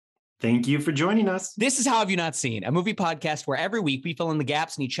Thank you for joining us. This is How Have You Not Seen, a movie podcast where every week we fill in the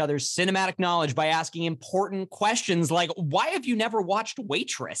gaps in each other's cinematic knowledge by asking important questions like, why have you never watched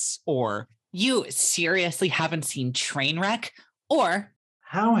Waitress? Or, you seriously haven't seen Trainwreck? Or,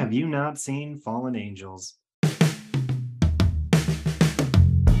 how have you not seen Fallen Angels?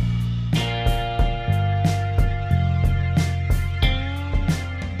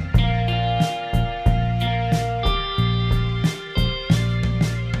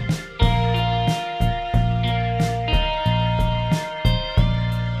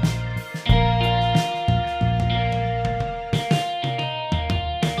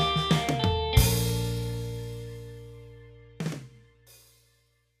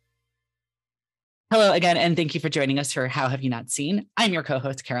 hello again, and thank you for joining us for How Have You Not Seen? I'm your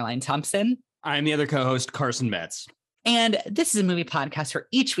co-host, Caroline Thompson. I'm the other co-host, Carson Metz. And this is a movie podcast where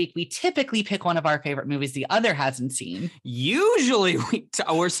each week we typically pick one of our favorite movies the other hasn't seen. Usually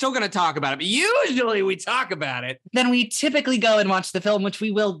we're still going to talk about it, but usually we talk about it. Then we typically go and watch the film, which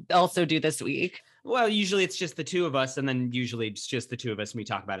we will also do this week. Well, usually it's just the two of us, and then usually it's just the two of us and we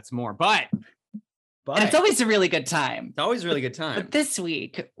talk about it some more. But and it's always a really good time. It's always a really good time. But this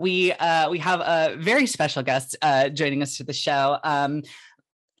week, we have a very special guest joining us to the show.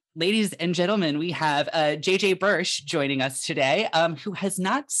 Ladies and gentlemen, we have JJ Bursch joining us today, who has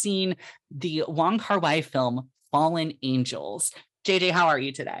not seen the Wong Kar-wai film Fallen Angels. JJ, how are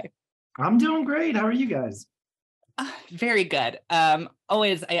you today? I'm doing great. How are you guys? Very good.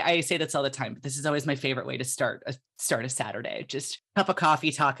 Always, I say this all the time, but this is always my favorite way to start a Saturday. Just a cup of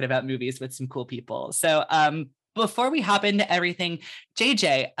coffee, talking about movies with some cool people. So before we hop into everything,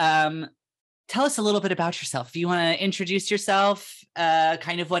 JJ, tell us a little bit about yourself. If you want to introduce yourself,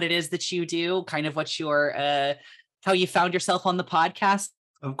 kind of what it is that you do, kind of what your how you found yourself on the podcast.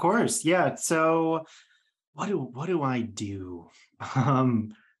 Of course, yeah. So what do I do?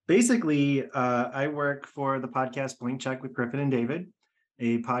 Basically, I work for the podcast Blank Check with Griffin and David,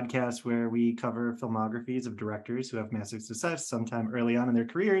 a podcast where we cover filmographies of directors who have massive success sometime early on in their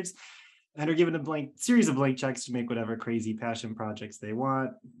careers and are given a series of blank checks to make whatever crazy passion projects they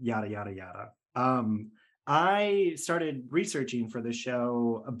want, yada, yada, yada. I started researching for the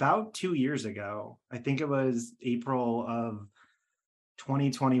show about 2 years ago. I think it was April of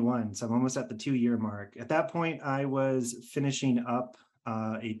 2021. So I'm almost at the 2-year mark. At that point, I was finishing up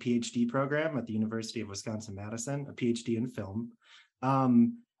a PhD program at the University of Wisconsin-Madison, a PhD in film.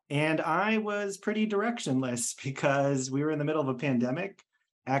 And I was pretty directionless because we were in the middle of a pandemic.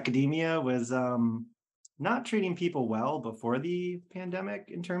 Academia was not treating people well before the pandemic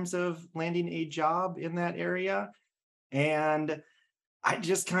in terms of landing a job in that area. And I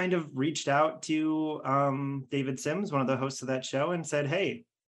just kind of reached out to David Sims, one of the hosts of that show, and said, hey,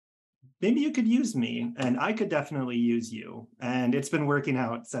 maybe you could use me, and I could definitely use you. And it's been working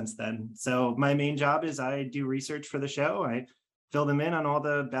out since then. So my main job is I do research for the show. I fill them in on all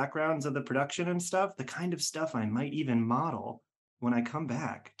the backgrounds of the production and stuff, the kind of stuff I might even model when I come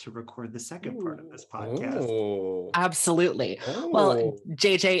back to record the second part of this podcast. Oh. Absolutely. Oh. Well,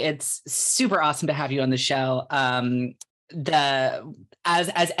 JJ, it's super awesome to have you on the show.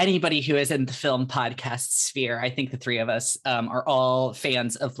 As anybody who is in the film podcast sphere, I think the three of us are all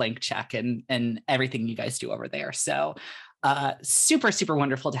fans of Blank Check and everything you guys do over there. So super, super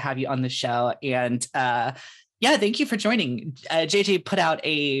wonderful to have you on the show. And yeah, thank you for joining. JJ put out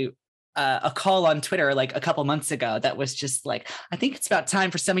a call on Twitter like a couple months ago that was just like, I think it's about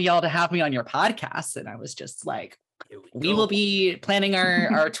time for some of y'all to have me on your podcast. And I was just like, we will be planning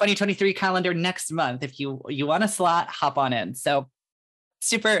our 2023 calendar next month. If you want a slot, hop on in. So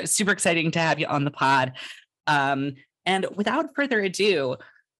super, super exciting to have you on the pod. And without further ado,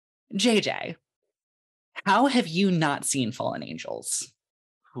 JJ, how have you not seen Fallen Angels?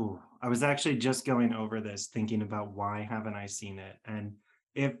 Ooh, I was actually just going over this, thinking about why haven't I seen it? And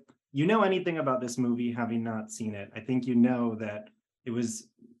if you know anything about this movie, having not seen it, I think you know that it was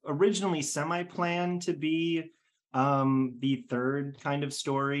originally semi-planned to be the third kind of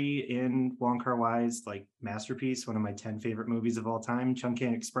story in Wong Kar-wai's like masterpiece, one of my 10 favorite movies of all time,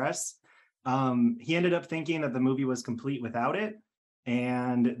 Chungking Express. He ended up thinking that the movie was complete without it,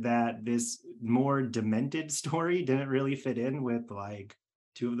 and that this more demented story didn't really fit in with like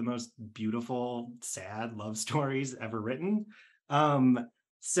two of the most beautiful, sad love stories ever written.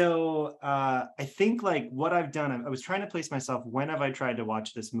 So I think like what I've done, I was trying to place myself, when have I tried to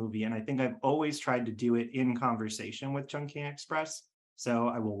watch this movie? And I think I've always tried to do it in conversation with Chungking Express. So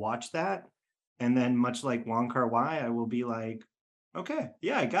I will watch that. And then much like Wong Kar-wai, I will be like, okay,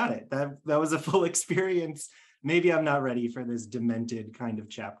 yeah, I got it. That was a full experience. Maybe I'm not ready for this demented kind of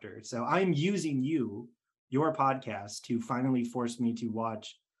chapter. So I'm using your podcast to finally force me to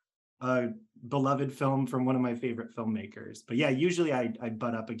watch a beloved film from one of my favorite filmmakers. But yeah, usually I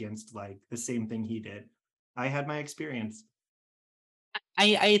butt up against like the same thing he did. I had my experience.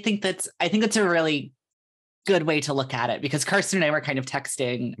 I think that's a really good way to look at it, because Carson and I were kind of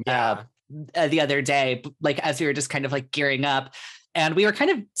texting the other day, like as we were just kind of like gearing up, and we were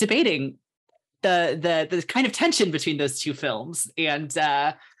kind of debating the kind of tension between those two films. And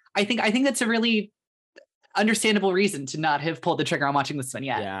I think that's a really understandable reason to not have pulled the trigger on watching this one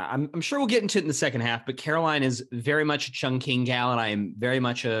yet. Yeah, I'm sure we'll get into it in the second half, but Caroline is very much a Chung King gal, and I am very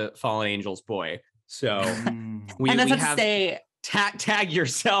much a Fallen Angels boy. So we and that's have to say, tag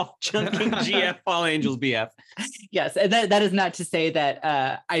yourself, Chung King GF, Fallen Angels BF. Yes, and that is not to say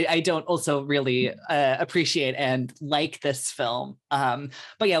that I don't also really appreciate and like this film. But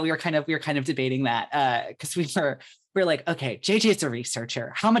yeah, we were kind of debating that because we're like, okay, JJ's a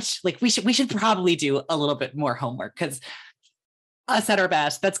researcher. How much, like, we should probably do a little bit more homework, because us at our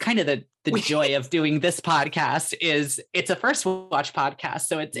best, that's kind of the joy of doing this podcast. Is it's a first watch podcast,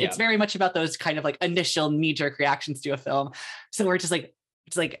 so it's very much about those kind of like initial knee-jerk reactions to a film. So we're just like,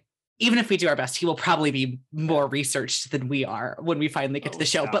 it's like, even if we do our best, he will probably be more researched than we are when we finally get to the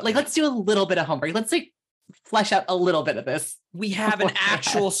show. But like, let's do a little bit of homework. Let's like flesh out a little bit of this. We have an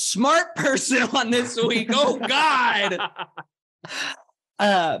actual smart person on this week. Oh God.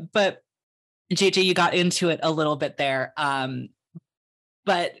 But JJ, you got into it a little bit there.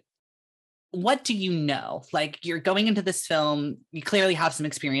 But what do you know? Like, you're going into this film, you clearly have some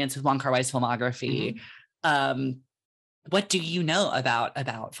experience with Wong Kar-wai's filmography. Mm-hmm. What do you know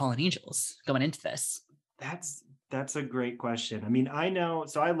about Fallen Angels going into this? That's a great question. I mean, I know,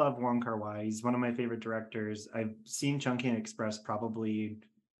 so I love Wong Kar-wai. He's one of my favorite directors. I've seen Chungking Express probably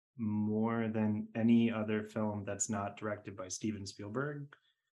more than any other film that's not directed by Steven Spielberg.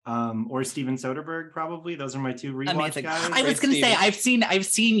 Or Steven Soderbergh, probably. Those are my two rewatch guys. I was going to say, I've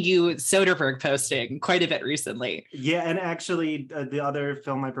seen you Soderbergh posting quite a bit recently. Yeah, and actually, the other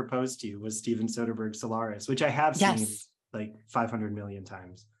film I proposed to you was Steven Soderbergh Solaris, which I have seen like 500 million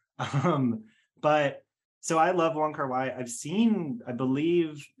times. But so I love Wong Kar-wai. I've seen, I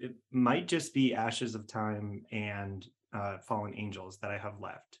believe it might just be Ashes of Time and Fallen Angels that I have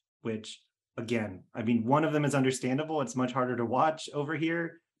left. Which, again, I mean, one of them is understandable. It's much harder to watch over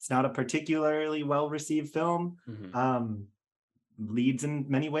here. It's not a particularly well-received film. Mm-hmm. Leads in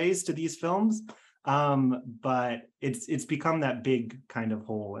many ways to these films, but it's become that big kind of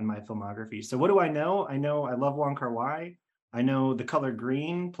hole in my filmography. So what do I know? I know I love Wong Kar-wai. I know the color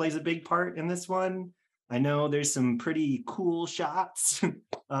green plays a big part in this one. I know there's some pretty cool shots.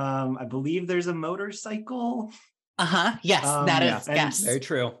 I believe there's a motorcycle. Yes, that is yes. Very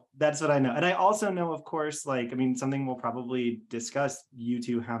true. That's what I know. And I also know, of course, like, I mean, something we'll probably discuss, you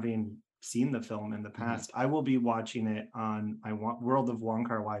two having seen the film in the past. Mm-hmm. I will be watching it on my World of Wong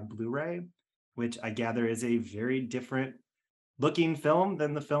Kar-wai Blu-ray, which I gather is a very different looking film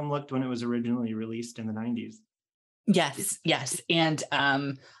than the film looked when it was originally released in the 90s. Yes. And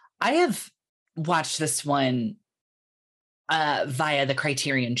I have watched this one via the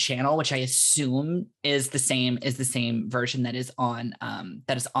Criterion channel, which I assume is the same version that is on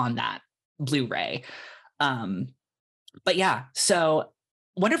that Blu-ray. But yeah, so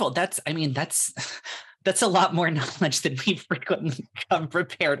wonderful. That's a lot more knowledge than we frequently come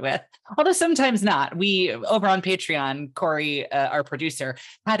prepared with. Although sometimes not. We over on Patreon, Corey, our producer,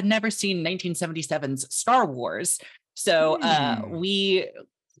 had never seen 1977's Star Wars, so he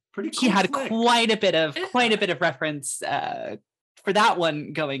had quite a bit of reference for that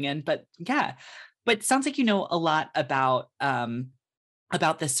one going in. But yeah, but it sounds like you know a lot about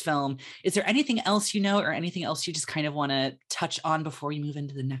this film. Is there anything else you know, or anything else you just kind of want to touch on before we move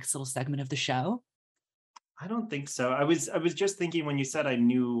into the next little segment of the show? I don't think so. I was just thinking when you said I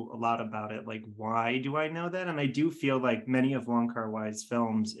knew a lot about it, like, why do I know that? And I do feel like many of Wong Kar-wai's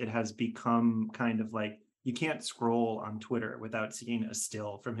films, it has become kind of like, you can't scroll on Twitter without seeing a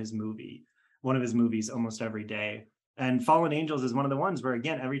still from one of his movies almost every day. And Fallen Angels is one of the ones where,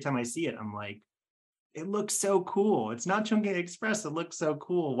 again, every time I see it, I'm like, it looks so cool. It's not Chungking Express. It looks so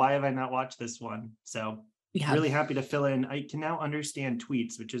cool. Why have I not watched this one? So really happy to fill in. I can now understand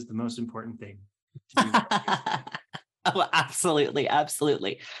tweets, which is the most important thing. Oh, absolutely.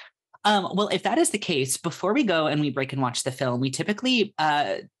 Well, if that is the case, before we go and we break and watch the film, we typically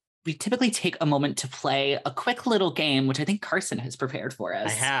take a moment to play a quick little game, which I think Carson has prepared for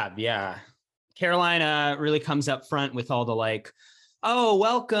us. I have, yeah. Caroline really comes up front with all the like, oh,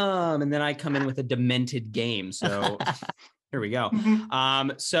 welcome. And then I come in with a demented game. So Here we go.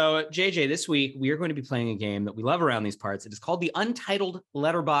 So JJ, this week we are going to be playing a game that we love around these parts. It is called the Untitled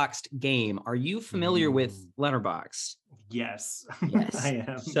Letterboxd game. Are you familiar with Letterboxd? Yes. Yes. I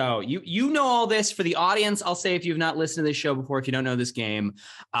am. So you know all this. For the audience, I'll say if you've not listened to this show before, if you don't know this game,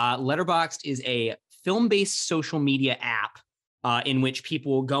 Letterboxd is a film-based social media app in which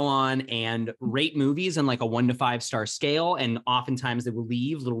people will go on and rate movies on like a 1 to 5 star scale. And oftentimes they will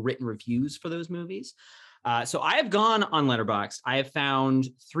leave little written reviews for those movies. So I have gone on Letterboxd. I have found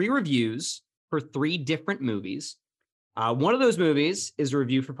 3 reviews for 3 different movies. One of those movies is a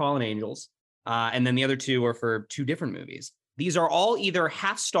review for Fallen Angels. And then the other 2 are for 2 different movies. These are all either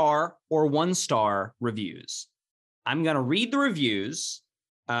 1/2 star or 1 star reviews. I'm going to read the reviews.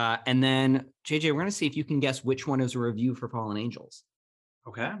 And then, JJ, we're going to see if you can guess which one is a review for Fallen Angels.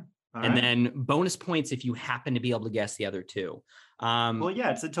 Okay. And then bonus points if you happen to be able to guess the other 2. Well,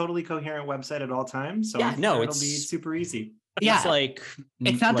 yeah, it's a totally coherent website at all times. So Yeah, no, it'll be super easy. Yeah. It's like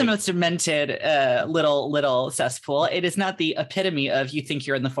It's not the most demented little cesspool. It is not the epitome of you think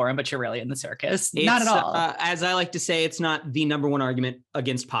you're in the forum, but you're really in the circus. Not at all. As I like to say, it's not the number 1 argument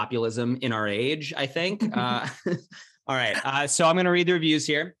against populism in our age, I think. All right. So I'm going to read the reviews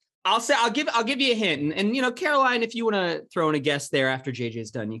here. I'll give you a hint. And you know, Caroline, if you want to throw in a guess there after JJ's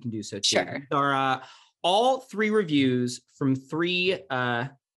done, you can do so too. Sure. These are all 3 reviews from 3, I'll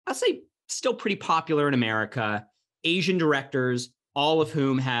say still pretty popular in America, Asian directors, all of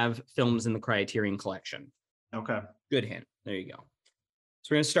whom have films in the Criterion Collection. Okay. Good hint. There you go. So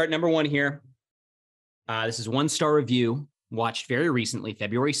we're going to start number 1 here. This is 1-star review, watched very recently,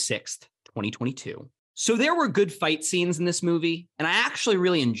 February 6th, 2022. So there were good fight scenes in this movie, and I actually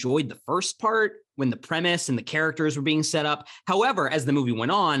really enjoyed the first part when the premise and the characters were being set up. However, as the movie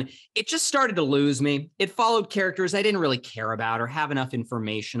went on, it just started to lose me. It followed characters I didn't really care about or have enough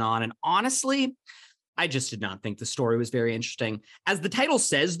information on, and honestly, I just did not think the story was very interesting. As the title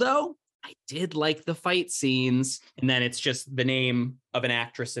says, though, I did like the fight scenes, and then it's just the name of an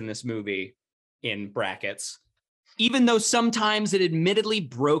actress in this movie in brackets. Even though sometimes it admittedly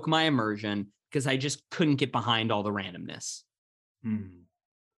broke my immersion because I just couldn't get behind all the randomness.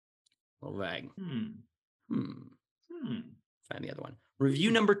 Little vague. Find the other one.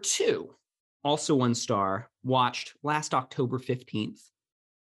 Review number 2, also 1 star, watched last October 15th.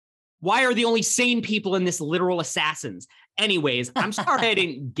 Why are the only sane people in this literal assassins? Anyways, I'm sorry I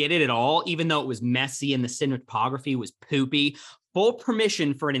didn't get it at all, even though it was messy and the cinematography was poopy. Full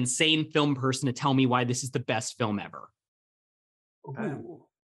permission for an insane film person to tell me why this is the best film ever. Ooh.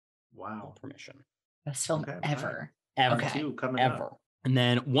 Wow. Full permission. Best film ever. Ever. Ever. And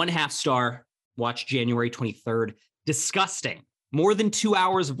then 1/2 star, watched January 23rd. Disgusting. More than 2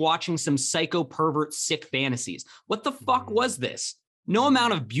 hours of watching some psycho pervert sick fantasies. What the fuck was this? No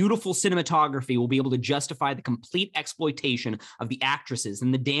amount of beautiful cinematography will be able to justify the complete exploitation of the actresses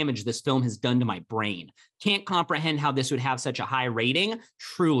and the damage this film has done to my brain. Can't comprehend how this would have such a high rating.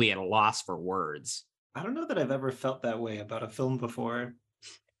 Truly at a loss for words. I don't know that I've ever felt that way about a film before.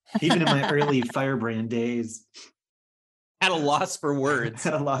 Even in my early Firebrand days. At a loss for words.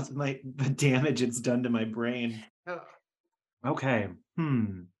 At a loss of the damage it's done to my brain. Okay.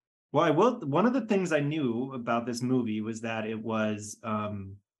 Well, one of the things I knew about this movie was that it was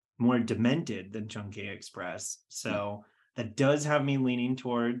more demented than Chungking Express. So that does have me leaning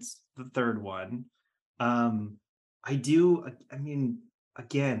towards the third one.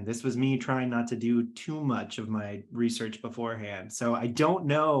 Again, this was me trying not to do too much of my research beforehand. So I don't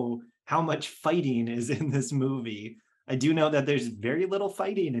know how much fighting is in this movie. I do know that there's very little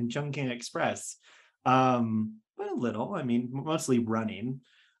fighting in Chungking Express. But a little, mostly running.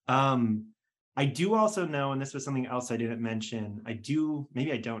 I do also know, and this was something else I didn't mention, I do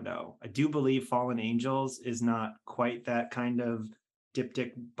believe Fallen Angels is not quite that kind of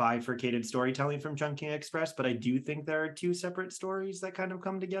diptych bifurcated storytelling from Chungking Express, but I do think there are 2 separate stories that kind of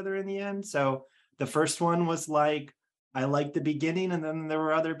come together in the end. So the first one was like, I liked the beginning, and then there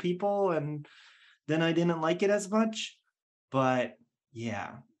were other people, and then I didn't like it as much. But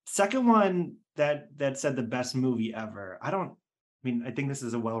yeah, second one that said the best movie ever. I think this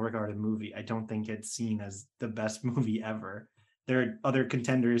is a well-regarded movie. I don't think it's seen as the best movie ever. There are other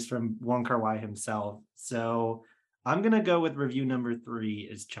contenders from Wong Kar-wai himself. So I'm going to go with review number 3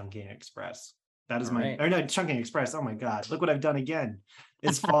 is Chungking Express. That is Chungking Express. Oh my God. Look what I've done again.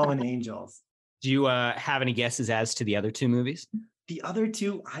 It's Fallen Angels. Do you have any guesses as to the other 2 movies? The other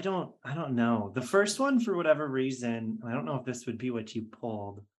 2, I don't know. The first one, for whatever reason, I don't know if this would be what you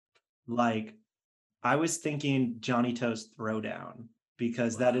pulled. Like, I was thinking Johnny To's Throwdown,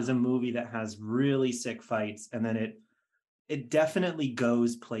 because that is a movie that has really sick fights, and then it definitely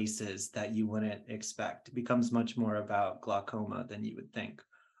goes places that you wouldn't expect. It becomes much more about glaucoma than you would think.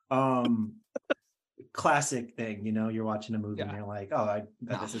 Classic thing, you're watching a movie and you're like, oh, I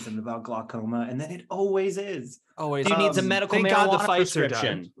bet this isn't about glaucoma, and then it always is. Always. He needs a medical thank God the marijuana fights are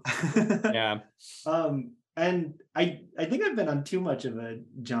done. prescription. Yeah. And I think I've been on too much of a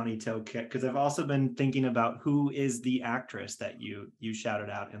Johnny Toe kick, because I've also been thinking about who is the actress that you shouted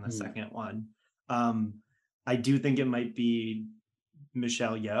out in the second one. I do think it might be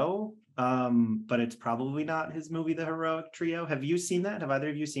Michelle Yeoh, but it's probably not his movie, The Heroic Trio. Have you seen that? Have either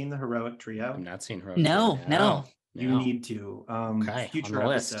of you seen The Heroic Trio? I've not seen her. No. You need to. Okay, future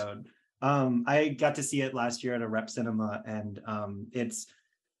episode. I got to see it last year at a rep cinema, and it's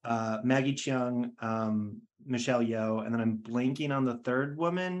Maggie Cheung, Michelle Yeoh, and then I'm blanking on the third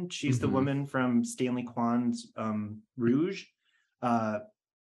woman. She's the woman from Stanley Kwan's Rouge.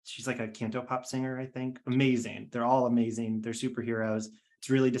 She's like a cantopop singer, I think. Amazing. They're all amazing. They're superheroes. It's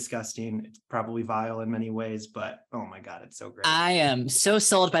really disgusting. It's probably vile in many ways, but oh my God, it's so great. I am so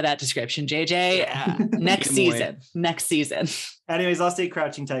sold by that description, JJ. Next season. Anyways, I'll say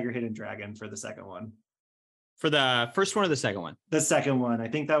Crouching Tiger, Hidden Dragon for the second one. For the first one or the second one? The second one. I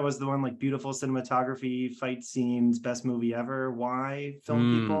think that was the one, like, beautiful cinematography, fight scenes, best movie ever. Why?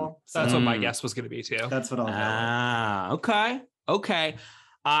 Film people. So That's what my guess was going to be too. that's what I'll go with. Okay.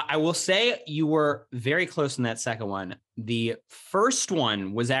 I will say you were very close in that second one. The first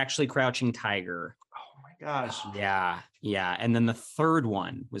one was actually Crouching Tiger. Oh my gosh. Yeah. And then the third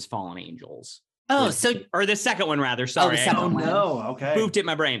one was Fallen Angels. Or the second one, rather. Sorry. the second one. No, okay. Booped in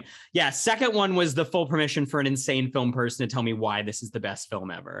my brain. Yeah, second one was the full permission for an insane film person to tell me why this is the best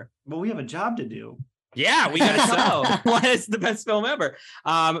film ever. Well, we have a job to do. Yeah, we gotta know why it's the best film ever.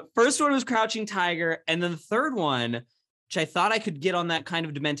 First one was Crouching Tiger, and then the third one, which I thought I could get on that kind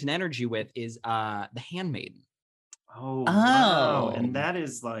of demented energy with, is The Handmaiden. Oh, wow. And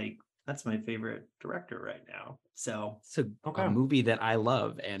that's my favorite director right now. So it's a movie that I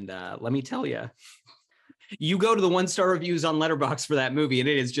love, and let me tell you, you go to the 1-star reviews on Letterboxd for that movie, and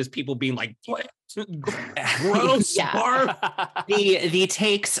it is just people being like, gross. The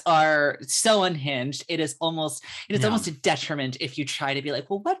takes are so unhinged. It is almost a detriment if you try to be like,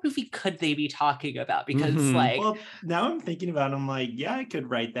 well, what movie could they be talking about? Because well, now I'm thinking about it, I'm like, yeah, I could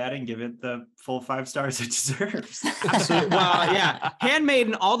write that and give it the full 5 stars it deserves. Absolutely. Well, yeah.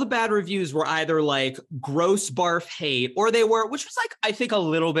 Handmaiden, all the bad reviews were either like gross barf hate, or they were, which was like, I think a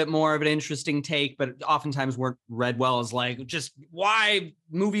little bit more of an interesting take, but oftentimes weren't read well as like, just why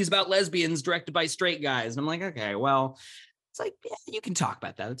movies about lesbians directed by straight guys. And I'm like, okay, well, it's like, yeah, you can talk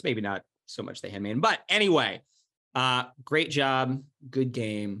about that. It's maybe not so much The Handmaiden, but anyway, great job. Good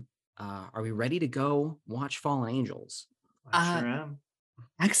game. Are we ready to go watch Fallen Angels? I sure am.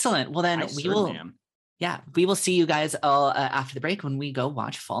 Excellent. Well, then we will see you guys all after the break when we go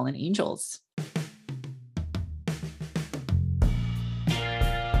watch Fallen Angels.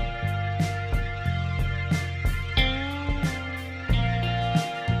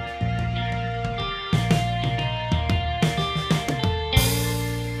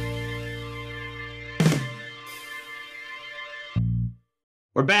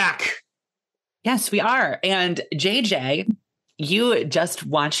 We're back. Yes, we are. And JJ, you just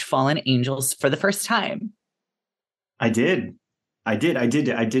watched Fallen Angels for the first time. I did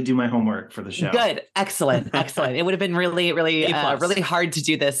do my homework for the show. Good. Excellent. It would have been really, really, really hard to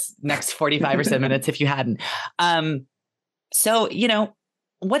do this next 45 or so minutes if you hadn't. So,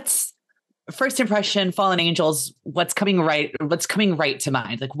 what's first impression, Fallen Angels, what's coming right to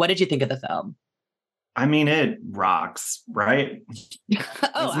mind? Like, what did you think of the film? I mean, it rocks, right?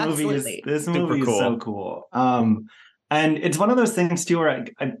 Absolutely. This movie is so cool. And it's one of those things too, where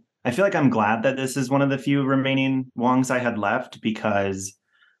I feel like I'm glad that this is one of the few remaining Wongs I had left, because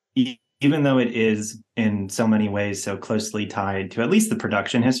even though it is in so many ways so closely tied to at least the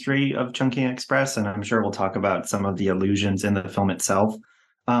production history of Chungking Express, and I'm sure we'll talk about some of the allusions in the film itself,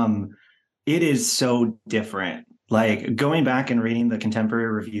 it is so different. Like, going back and reading the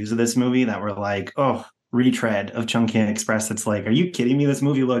contemporary reviews of this movie that were like, oh, retread of Chungking Express. It's like, are you kidding me? This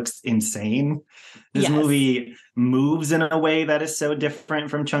movie looks insane. This movie moves in a way that is so different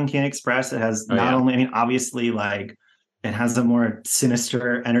from Chungking Express. It has obviously, like, it has a more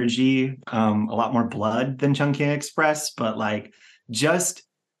sinister energy, a lot more blood than Chungking Express, but like, just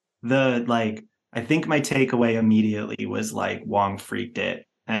I think my takeaway immediately was like, Wong freaked it,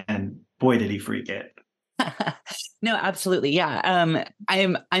 and boy, did he freak it. No, absolutely. Yeah.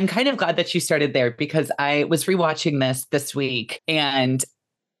 I'm kind of glad that you started there, because I was rewatching this week, and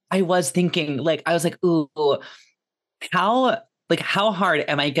I was thinking, ooh, how hard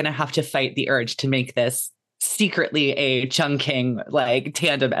am I going to have to fight the urge to make this secretly a Chungking like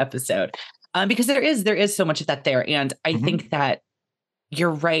tandem episode. Because there is so much of that there. And I think that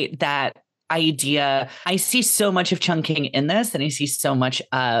you're right, that idea, I see so much of Chungking in this, and I see so much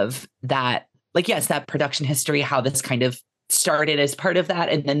of that, like, yes, that production history, how this kind of started as part of that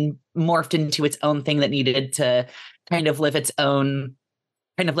and then morphed into its own thing that needed to kind of live on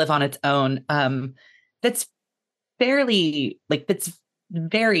its own. That's that's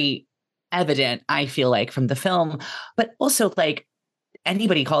very evident, I feel like, from the film, but also like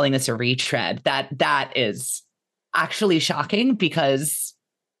anybody calling this a retread, that is actually shocking because,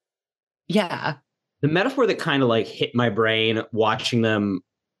 yeah. The metaphor that kind of like hit my brain watching them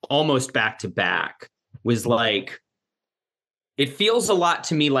almost back to back was like, it feels a lot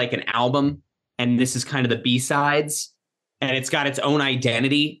to me like an album, and this is kind of the B-sides, and it's got its own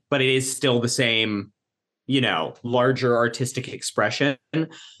identity, but it is still the same, larger artistic expression.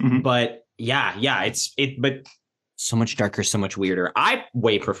 But but so much darker, so much weirder. I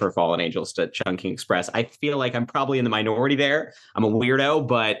way prefer Fallen Angels to Chungking Express. I feel like I'm probably in the minority there. I'm a weirdo,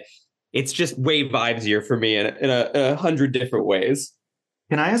 but it's just way vibesier for me in a 100 different ways.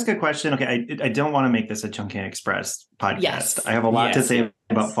 Can I ask a question? Okay, I don't want to make this a Chungking Express podcast. Yes. I have a lot to say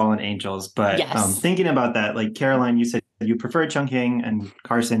about Fallen Angels, but thinking about that, like Caroline, you said you prefer Chungking, and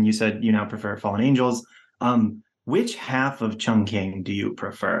Carson, you said you now prefer Fallen Angels. Which half of Chungking do you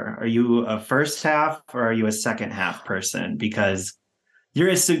prefer? Are you a first half or are you a second half person? Because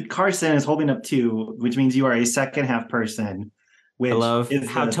Carson is holding up 2, which means you are a second half person. I love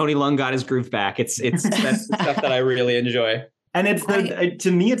how Tony Leung got his groove back. It's that's the stuff that I really enjoy. And it's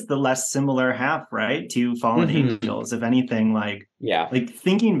to me, it's the less similar half, right, to Fallen Angels. If anything, like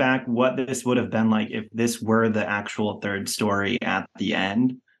thinking back, what this would have been like if this were the actual third story at the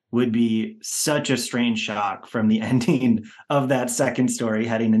end would be such a strange shock from the ending of that second story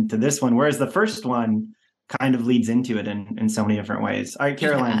heading into this one. Whereas the first one kind of leads into it in so many different ways. All right,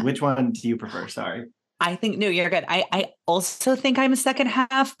 Caroline, which one do you prefer? Sorry. I think, no, you're good. I also think I'm a second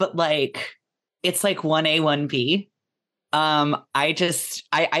half, but like, it's like 1A, 1B.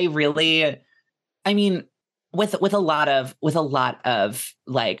 I really, I mean, with a lot of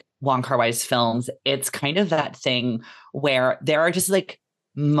like Wong Kar-wai's films, it's kind of that thing where there are just like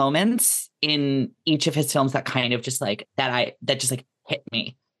moments in each of his films that kind of just like that just like hit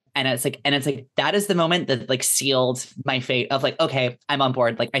me. And it's like that is the moment that like sealed my fate of like, okay, I'm on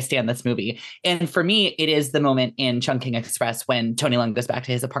board. Like I stand this movie. And for me, it is the moment in Chungking Express when Tony Leung goes back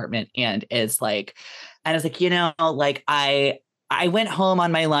to his apartment and is like, and it's like, like I went home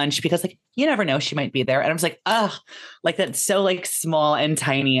on my lunch because like, you never know, she might be there. And I was like, oh, like that's so like small and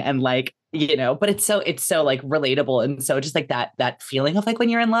tiny and like, but it's so like relatable. And so just like that feeling of like when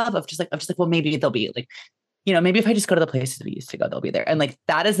you're in love of just like, well, maybe they'll be like, maybe if I just go to the places we used to go, they'll be there. And like,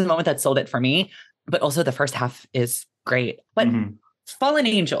 that is the moment that sold it for me. But also the first half is great. But Fallen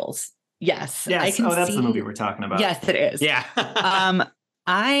Angels, yes. Yes. That's the movie we're talking about. Yes, it is. Yeah.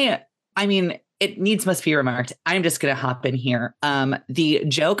 I mean, it must be remarked. I'm just going to hop in here. The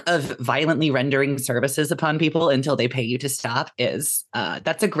joke of violently rendering services upon people until they pay you to stop is,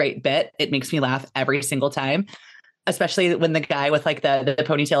 that's a great bit. It makes me laugh every single time. Especially when the guy with like the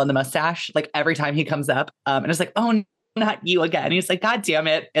ponytail and the mustache, like every time he comes up, and it's like, oh, not you again. He's like, God damn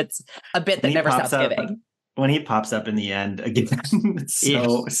it. It's a bit that never stops giving. When he pops up in the end again, it's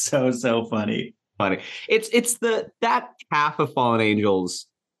so funny. It's that half of Fallen Angels.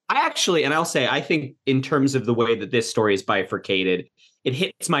 I think in terms of the way that this story is bifurcated, it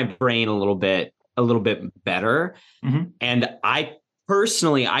hits my brain a little bit better. And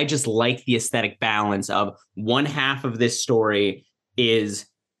personally, I just like the aesthetic balance of one half of this story is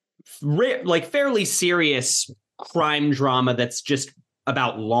like fairly serious crime drama that's just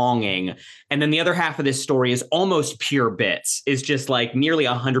about longing. And then the other half of this story is almost pure bits, is just like nearly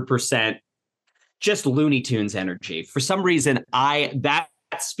 100% just Looney Tunes energy. For some reason, that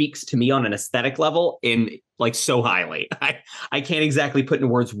speaks to me on an aesthetic level in like so highly. I can't exactly put into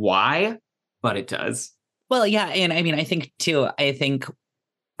words why, but it does. Well, yeah. And I mean, I think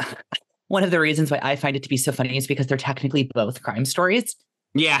one of the reasons why I find it to be so funny is because they're technically both crime stories.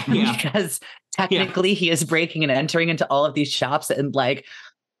 Yeah. Because technically he is breaking and entering into all of these shops and like,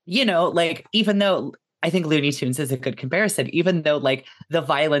 like even though I think Looney Tunes is a good comparison, even though like the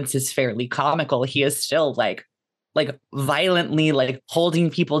violence is fairly comical, he is still like violently like holding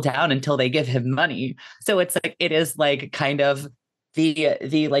people down until they give him money. So it's like, it is like kind of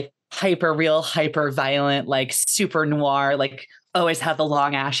the like hyper real, hyper violent, like super noir, like always have the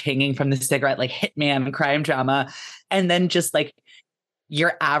long ash hanging from the cigarette, like hitman crime drama. And then just like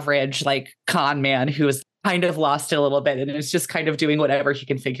your average like con man who's kind of lost it a little bit and is just kind of doing whatever he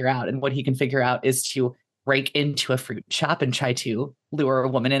can figure out. And what he can figure out is to break into a fruit shop and try to lure a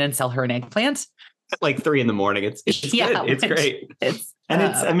woman in and sell her an eggplant. At like 3 a.m. It's Yeah, good. It's great.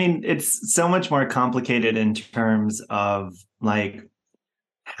 It's so much more complicated in terms of like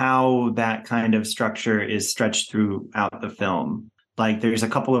how that kind of structure is stretched throughout the film. Like there's a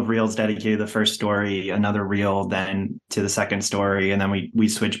couple of reels dedicated to the first story, another reel then to the second story, and then we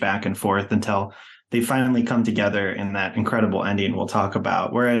switch back and forth until they finally come together in that incredible ending we'll talk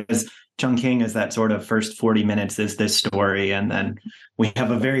about. Whereas Chungking is that sort of first 40 minutes is this story, and then we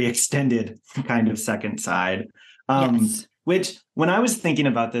have a very extended kind of second side. Yes. Which when I was thinking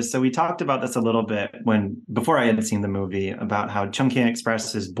about this, so we talked about this a little bit before I had seen the movie, about how Chungking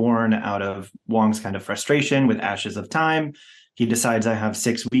Express is born out of Wong's kind of frustration with Ashes of Time. He decides, I have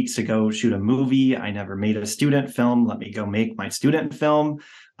 6 weeks to go shoot a movie. I never made a student film. Let me go make my student film.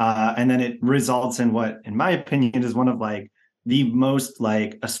 And then it results in what, in my opinion, is one of like the most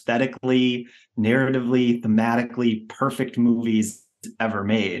like aesthetically, narratively, thematically perfect movies ever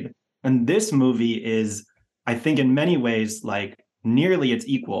made. And this movie is, I think, in many ways, like nearly its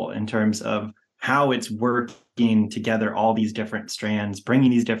equal in terms of how it's working together, all these different strands,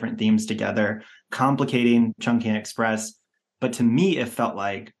 bringing these different themes together, complicating Chungking Express. But to me, it felt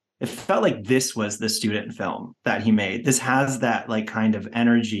like this was the student film that he made. This has that like kind of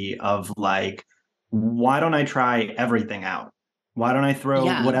energy of like, why don't I try everything out? Why don't I throw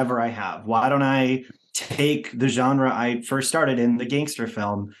whatever I have? Why don't I take the genre I first started in, the gangster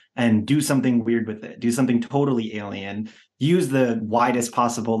film, and do something weird with it, do something totally alien, use the widest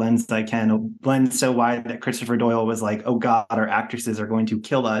possible lens I can, a lens so wide that Christopher Doyle was like, oh God, our actresses are going to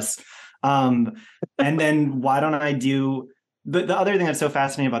kill us. And then why don't I do, the other thing that's so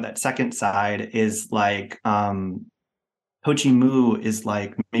fascinating about that second side is like, Ho Chi Mu is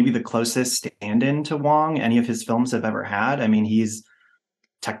like maybe the closest stand-in to Wong any of his films have ever had. I mean, he's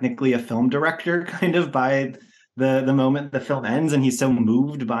technically a film director kind of by the moment the film ends, and he's so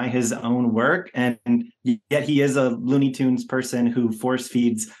moved by his own work, and yet he is a Looney Tunes person who force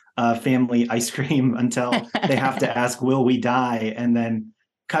feeds family ice cream until they have to ask, will we die, and then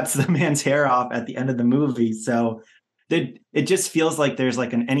cuts the man's hair off at the end of the movie. So it just feels like there's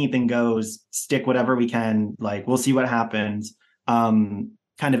like an anything goes, stick whatever we can, like we'll see what happens kind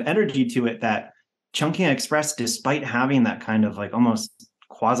of energy to it, that Chungking Express, despite having that kind of like almost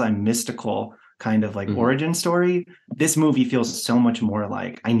quasi-mystical kind of like origin story, this movie feels so much more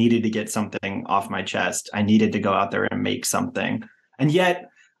like I needed to get something off my chest. I needed to go out there and make something. And yet,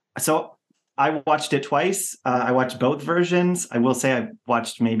 so I watched it twice. I watched both versions. I will say I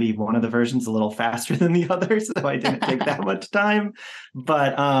watched maybe one of the versions a little faster than the other, so I didn't take that much time.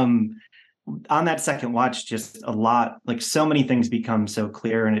 But on that second watch, just a lot, like so many things become so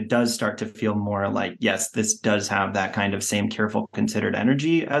clear, and it does start to feel more like, yes, this does have that kind of same careful, considered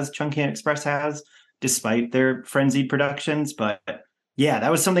energy as Chungking Express has, despite their frenzied productions. But yeah,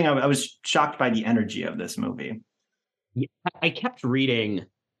 that was something I was shocked by, the energy of this movie. Yeah, I kept reading.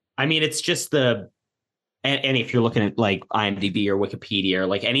 I mean, it's just and if you're looking at like IMDb or Wikipedia or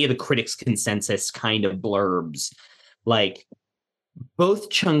like any of the critics' consensus kind of blurbs, like both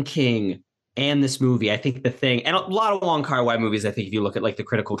Chungking and this movie, I think the thing, and a lot of Wong Kar-wai movies, I think if you look at like the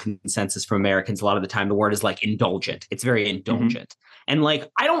critical consensus from Americans, a lot of the time the word is like indulgent. It's very indulgent. And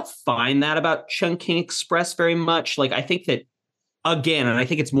like, I don't find that about Chungking Express very much. Like, I think that, again, and I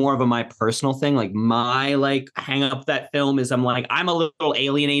think it's more of my personal thing, like my like hang up that film is I'm a little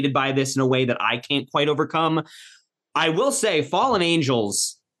alienated by this in a way that I can't quite overcome. I will say Fallen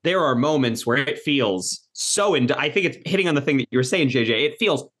Angels, there are moments where it feels so, I think it's hitting on the thing that you were saying, JJ, it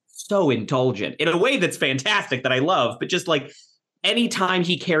feels so indulgent in a way that's fantastic that I love, but just like anytime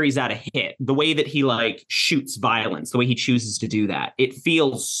he carries out a hit, the way that he like shoots violence, the way he chooses to do that, it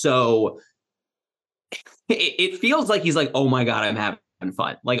feels so, it feels like he's like, oh my God, I'm having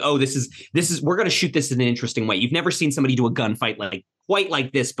fun. Like, oh, this is, we're going to shoot this in an interesting way. You've never seen somebody do a gunfight like quite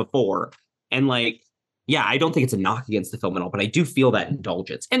like this before. And like, yeah, I don't think it's a knock against the film at all, but I do feel that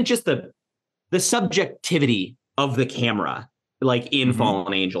indulgence and just the subjectivity of the camera, like in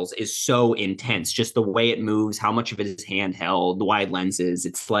Fallen Angels, is so intense. Just the way it moves, how much of it is handheld, the wide lenses.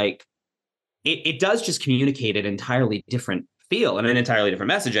 It's like, it does just communicate an entirely different feel and an entirely different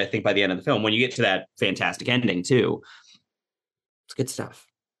message, I think, by the end of the film, when you get to that fantastic ending too. It's good stuff.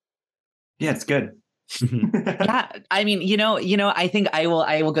 Yeah, it's good. Yeah, I mean, I think I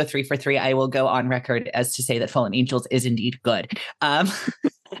will go 3 for 3. I will go on record as to say that Fallen Angels is indeed good.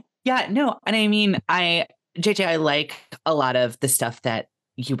 Yeah, no, and I mean, JJ, I like a lot of the stuff that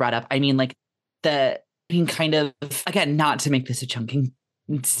you brought up. I mean, like kind of, again, not to make this a Chungking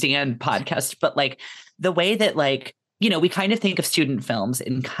Stan podcast, but like the way that like we kind of think of student films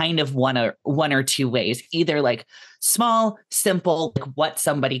in kind of one or two ways, either like small, simple, like what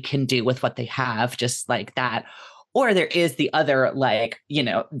somebody can do with what they have, just like that. Or there is the other, like,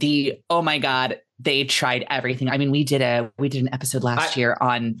 oh my God, they tried everything. I mean, we did an episode last year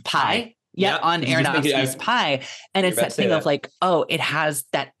on Pi. Yeah, yep. On Aronofsky's Pi. And it's that thing of like, oh, it has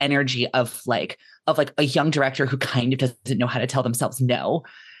that energy of like a young director who kind of doesn't know how to tell themselves no.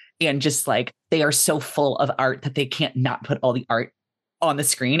 And just like, they are so full of art that they can't not put all the art on the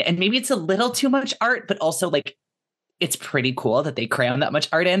screen. And maybe it's a little too much art, but also like, it's pretty cool that they cram that much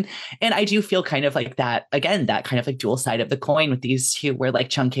art in. And I do feel kind of like that, again, that kind of like dual side of the coin with these two, where like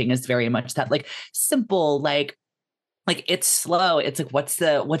Chungking is very much that like simple, like it's slow. It's like, what's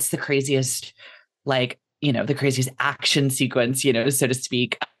the craziest, like, the craziest action sequence, so to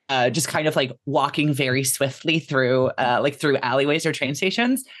speak, just kind of like walking very swiftly through alleyways or train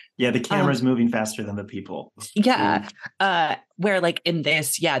stations. Yeah. The camera's moving faster than the people. Yeah. Where like in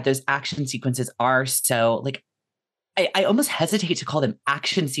this, those action sequences are so like, I almost hesitate to call them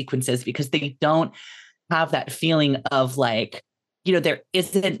action sequences because they don't have that feeling of like, there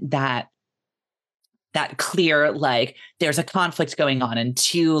isn't that clear, like there's a conflict going on and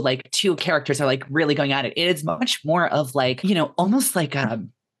two characters are like really going at it. It is much more of like, almost like,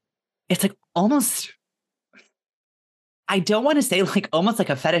 it's like almost, I don't want to say like almost like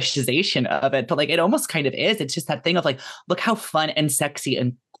a fetishization of it, but like it almost kind of is. It's just that thing of like, look how fun and sexy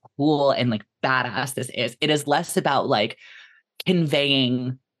and cool and like badass this is. It is less about like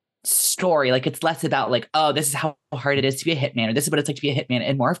conveying story. Like it's less about like, oh, this is how hard it is to be a hitman, or this is what it's like to be a hitman,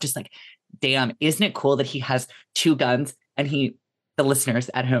 and more of just like, damn, isn't it cool that he has two guns? And the listeners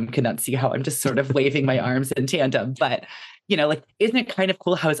at home cannot see how I'm just sort of waving my arms in tandem, but like, isn't it kind of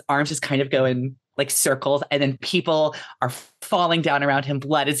cool how his arms just kind of go in like circles, and then people are falling down around him,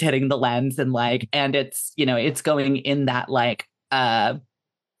 blood is hitting the lens, and like, and it's, it's going in that like, the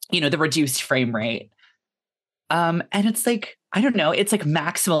reduced frame rate. And it's like, I don't know, it's like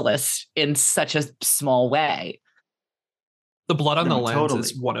maximalist in such a small way. The blood on the lens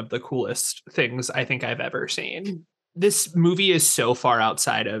is one of the coolest things I think I've ever seen. This movie is so far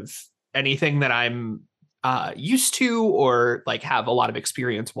outside of anything that I'm used to or like have a lot of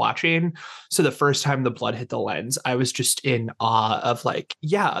experience watching. So the first time the blood hit the lens, I was just in awe of like,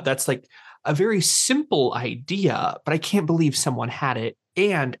 yeah, that's like a very simple idea, but I can't believe someone had it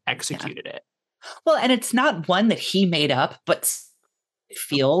and executed it. Well, and it's not one that he made up, but it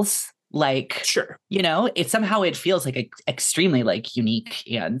feels like, sure, it feels like extremely like unique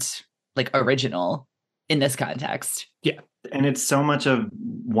and like original in this context. Yeah. And it's so much of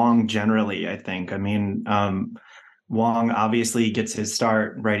Wong generally, I think. I mean, Wong obviously gets his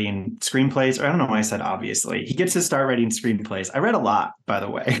start writing screenplays, or I don't know why I said obviously. He gets his start writing screenplays. I read a lot, by the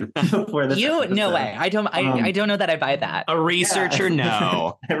way. Before this episode. No way. I don't know that I buy that. A researcher,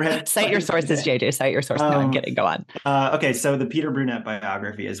 no. I read Cite your sources, JJ. Cite your sources. No, I'm kidding. Go on. Okay, so the Peter Brunette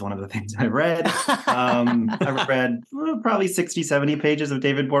biography is one of the things I read. I read probably 60, 70 pages of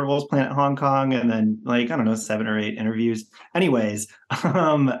David Bordwell's Planet Hong Kong, and then 7 or 8 interviews. Anyways,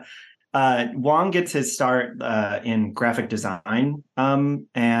 Wong gets his start in graphic design, and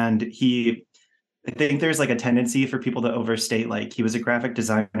I think there's like a tendency for people to overstate like he was a graphic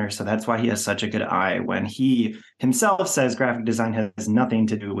designer, so that's why he has such a good eye, when he himself says graphic design has nothing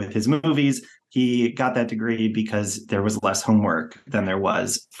to do with his movies. He got that degree because there was less homework than there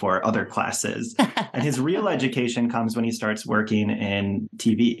was for other classes. And his real education comes when he starts working in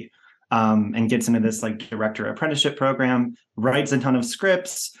TV, and gets into this like director apprenticeship program, writes a ton of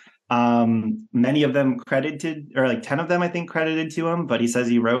scripts. Many of them credited, or like 10 of them, I think, credited to him, but he says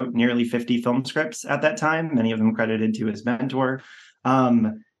he wrote nearly 50 film scripts at that time, many of them credited to his mentor.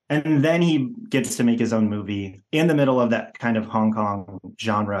 And then he gets to make his own movie in the middle of that kind of Hong Kong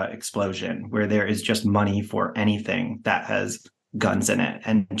genre explosion, where there is just money for anything that has guns in it.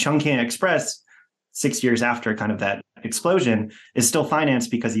 And Chungking Express, 6 years after kind of that explosion, is still financed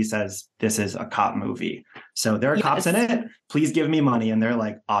because he says this is a cop movie. So there are cops in it. Please give me money. And they're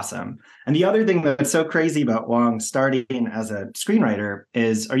like, awesome. And the other thing that's so crazy about Wong starting as a screenwriter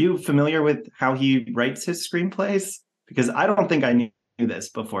is, are you familiar with how he writes his screenplays? Because I don't think I knew this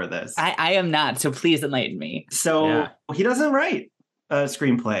before this. I am not. So please enlighten me. So he doesn't write a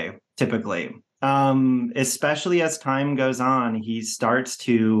screenplay typically. Especially as time goes on, he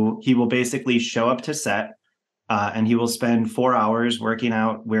will basically show up to set, and he will spend 4 hours working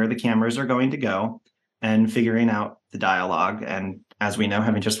out where the cameras are going to go and figuring out the dialogue. And as we know,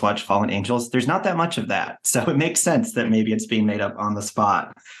 having just watched Fallen Angels, there's not that much of that. So it makes sense that maybe it's being made up on the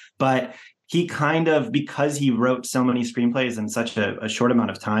spot. But he kind of, because he wrote so many screenplays in such a short amount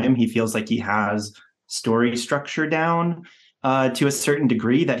of time, he feels like he has story structure down to a certain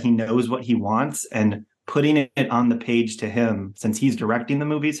degree, that he knows what he wants, and putting it on the page to him, since he's directing the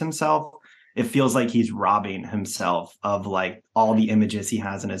movies himself, it feels like he's robbing himself of like all the images he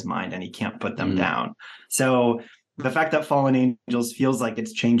has in his mind and he can't put them down. So the fact that Fallen Angels feels like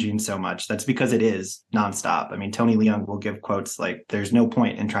it's changing so much, that's because it is nonstop. I mean, Tony Leung will give quotes like, there's no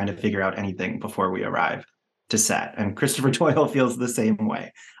point in trying to figure out anything before we arrive to set. And Christopher Doyle feels the same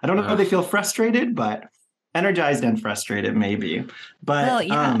way. I don't know if they feel frustrated, but energized and frustrated maybe. But well,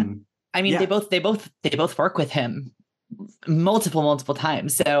 yeah. I mean, they both work with him multiple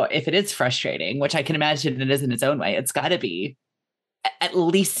times. So if it is frustrating, which I can imagine it is in its own way, it's got to be at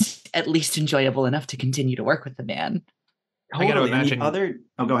least enjoyable enough to continue to work with the man. Totally. I got to imagine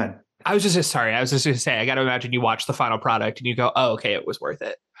go ahead. I was just going to say, I got to imagine you watch the final product and you go, oh, okay, it was worth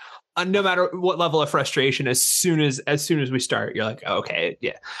it. No matter what level of frustration, as soon as we start, you're like, oh, okay,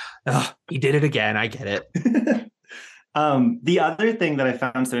 yeah, he did it again. I get it. The other thing that I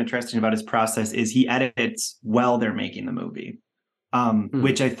found so interesting about his process is he edits while they're making the movie,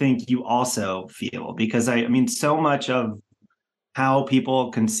 which I think you also feel, because I mean, so much of how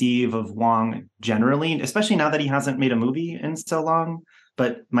people conceive of Wong generally, especially now that he hasn't made a movie in so long,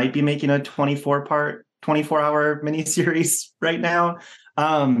 but might be making a 24-hour miniseries right now.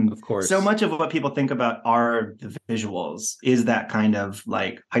 Of course. So much of what people think about are the visuals, is that kind of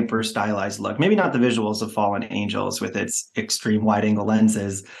like hyper stylized look. Maybe not the visuals of Fallen Angels with its extreme wide angle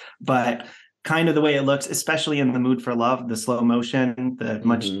lenses, but kind of the way it looks, especially in The Mood for Love, the slow motion, the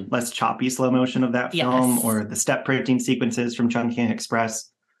much less choppy slow motion of that film, or the step printing sequences from Chungking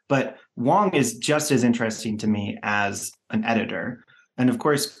Express. But Wong is just as interesting to me as an editor. And of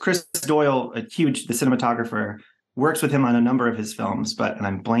course, Chris Doyle, the cinematographer, works with him on a number of his films, and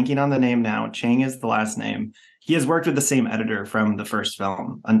I'm blanking on the name now. Chang is the last name. He has worked with the same editor from the first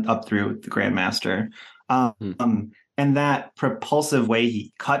film up through The Grandmaster. And that propulsive way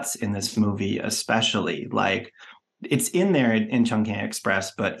he cuts in this movie, especially, like, it's in there in Chungking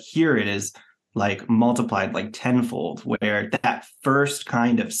Express, but here it is like multiplied like tenfold, where that first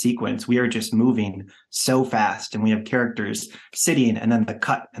kind of sequence, we are just moving so fast and we have characters sitting, and then the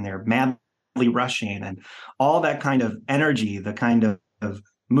cut and they're madly rushing, and all that kind of energy, the kind of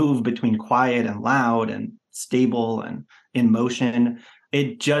move between quiet and loud and stable and in motion.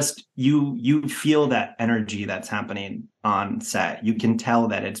 It just, you feel that energy that's happening on set. You can tell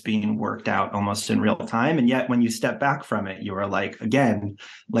that it's being worked out almost in real time. And yet when you step back from it, you are like, again,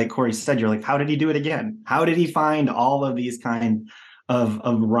 like Corey said, you're like, how did he do it again? How did he find all of these kind of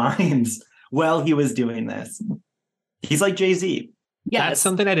rhymes while he was doing this? He's like Jay-Z. Yeah, that's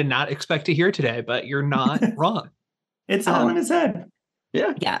something I did not expect to hear today, but you're not wrong. It's all in his head.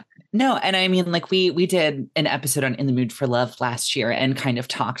 Yeah. No, and I mean, like we did an episode on In the Mood for Love last year and kind of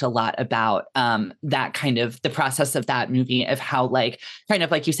talked a lot about that kind of the process of that movie, of how, like, kind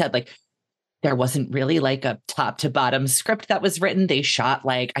of like you said, like, there wasn't really like a top to bottom script that was written. They shot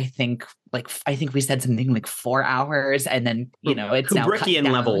I think we said something like 4 hours, and then, you know, it's now Kubrickian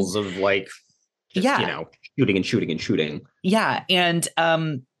levels of like, just, you know, shooting. Yeah. And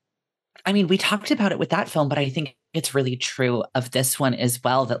I mean, we talked about it with that film, but I think it's really true of this one as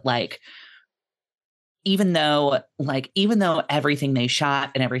well, that like, even though everything they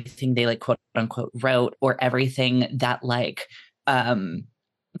shot and everything they like quote unquote wrote, or everything that like kind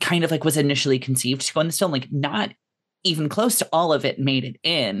of like was initially conceived to go in this film, like not even close to all of it made it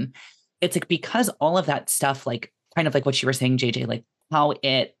in. It's like, because all of that stuff, like kind of like what you were saying, JJ, like how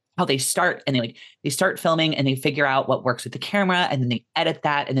they start, and they start filming and they figure out what works with the camera, and then they edit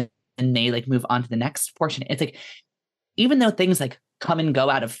that, and then they like move on to the next portion. It's like, even though things like come and go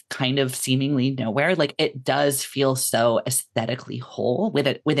out of kind of seemingly nowhere, like it does feel so aesthetically whole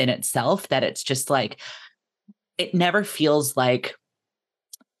within itself, that it's just like, it never feels like,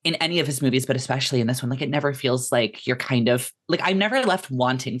 in any of his movies, but especially in this one, like it never feels like you're kind of like, I'm never left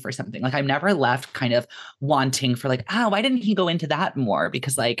wanting for something. Like I'm never left kind of wanting for like, why didn't he go into that more?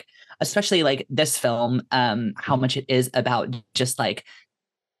 Because like, especially like this film, how much it is about just like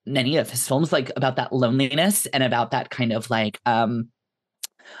many of his films, like about that loneliness and about that kind of like,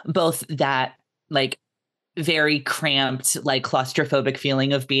 both that like very cramped, like claustrophobic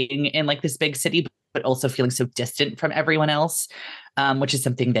feeling of being in like this big city, but also feeling so distant from everyone else, which is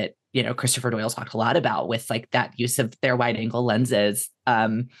something that, you know, Christopher Doyle talked a lot about with like that use of their wide angle lenses.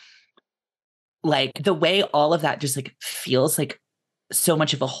 Like the way all of that just like feels like so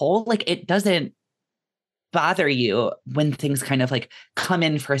much of a whole, like it doesn't bother you when things kind of like come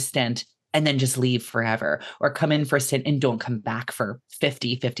in for a stint and then just leave forever, or come in for a stint and don't come back for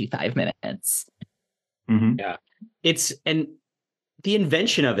 50, 55 minutes. Yeah. And the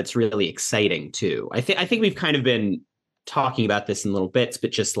invention of it's really exciting too. I think we've kind of been talking about this in little bits,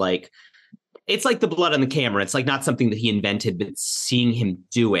 but just like, it's like the blood on the camera. It's like not something that he invented, but seeing him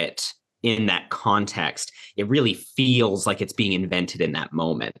do it in that context, it really feels like it's being invented in that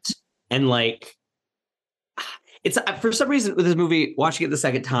moment. And like, it's for some reason with this movie, watching it the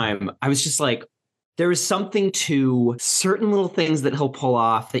second time, I was just like, there is something to certain little things that he'll pull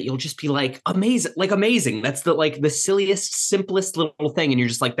off that you'll just be like, amazing. That's the silliest, simplest little thing. And you're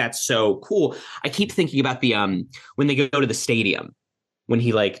just like, that's so cool. I keep thinking about the, when they go to the stadium, when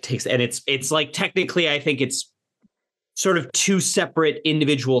he like takes, and it's like, technically, I think it's sort of two separate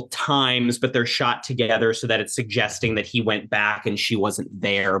individual times, but they're shot together so that it's suggesting that he went back and she wasn't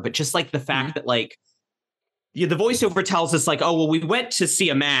there. But just like the fact that like, the voiceover tells us like, oh, well, we went to see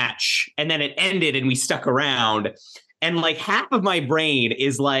a match and then it ended and we stuck around. And like half of my brain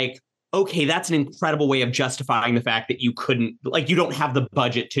is like, okay, that's an incredible way of justifying the fact that you couldn't, like, you don't have the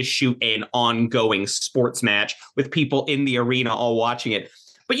budget to shoot an ongoing sports match with people in the arena all watching it.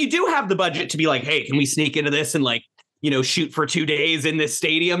 But you do have the budget to be like, hey, can we sneak into this and like, shoot for 2 days in this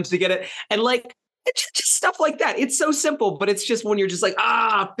stadium to get it? And like, it's just stuff like that. It's so simple, but it's just when you're just like,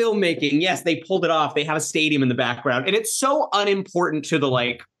 filmmaking. Yes, they pulled it off. They have a stadium in the background. And it's so unimportant to the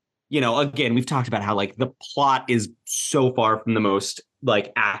like, again, we've talked about how like the plot is so far from the most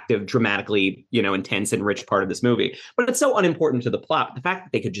like active, dramatically, intense and rich part of this movie. But it's so unimportant to the plot. But the fact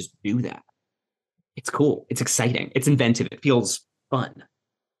that they could just do that, it's cool. It's exciting. It's inventive. It feels fun.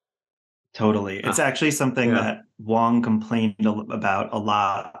 Totally. It's actually something that Wong complained about a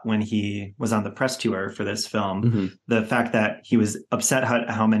lot when he was on the press tour for this film. Mm-hmm. The fact that he was upset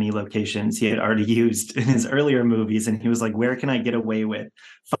how many locations he had already used in his earlier movies. And he was like, where can I get away with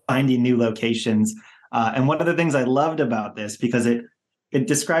finding new locations? And one of the things I loved about this, because it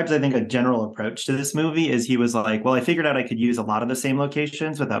describes, I think, a general approach to this movie, is he was like, well, I figured out I could use a lot of the same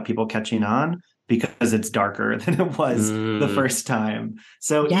locations without people catching on, because it's darker than it was the first time.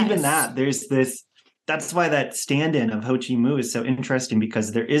 So even that, there's this, that's why that stand-in of Ho Chi Mu is so interesting,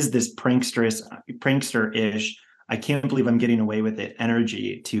 because there is this prankster-ish, I can't believe I'm getting away with it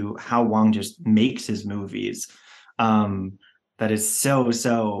energy to how Wong just makes his movies. That is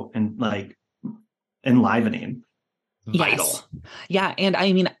so and like enlivening. Vital. Yes. Yeah. And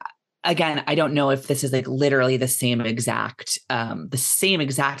I mean, again, I don't know if this is like literally the same exact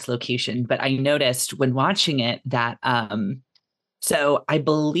location, but I noticed when watching it that, so I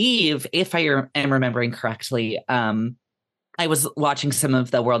believe, if I am remembering correctly, I was watching some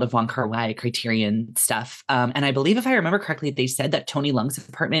of the World of Wong Kar-wai Criterion stuff. And I believe, if I remember correctly, they said that Tony Leung's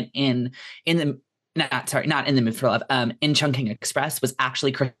apartment not in the Mood for Love, in Chungking Express was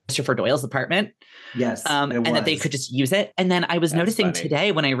actually Christopher Doyle's apartment. Yes. And that they could just use it. And then I was noticing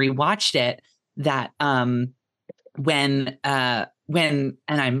today when I rewatched it that when and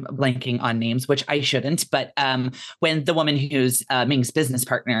I'm blanking on names, which I shouldn't, but when the woman who's Ming's business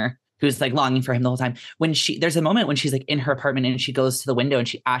partner, who's like longing for him the whole time, there's a moment when she's like in her apartment and she goes to the window and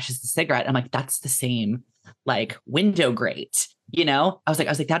she ashes the cigarette. I'm like, that's the same like window grate. I was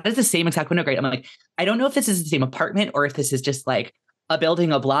like, that is the same exact window grate. I'm like, I don't know if this is the same apartment or if this is just like a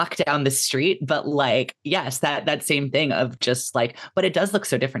building a block down the street, but like, yes, that same thing of just like, but it does look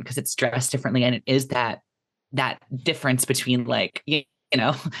so different because it's dressed differently. And it is that difference between like,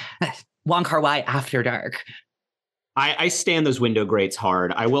 Wong Kar-wai After Dark. I stand those window grates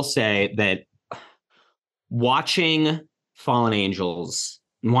hard. I will say that watching Fallen Angels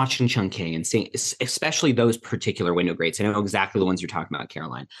and watching Chungking and seeing especially those particular window grates, I know exactly the ones you're talking about,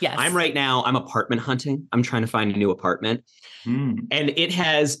 Caroline. Yes. I'm apartment hunting. I'm trying to find a new apartment. And it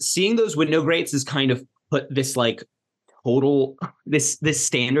has, seeing those window grates has kind of put this like total, this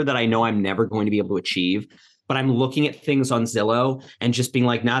standard that I know I'm never going to be able to achieve. But I'm looking at things on Zillow and just being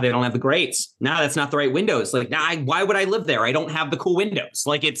like, nah, they don't have the grates. Nah, that's not the right windows. Like, nah, why would I live there? I don't have the cool windows.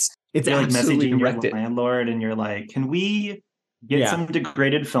 Like it's like messaging your landlord and you're like, can we get some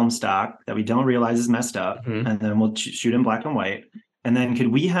degraded film stock that we don't realize is messed up, and then we'll shoot in black and white. And then could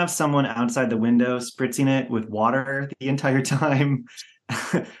we have someone outside the window spritzing it with water the entire time?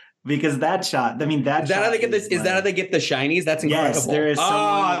 Because that shot, I mean, is that how they get this? Is that how they get the shinies? That's incredible. Yes, there is.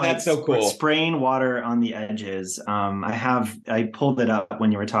 That's so cool. Spraying water on the edges. I pulled it up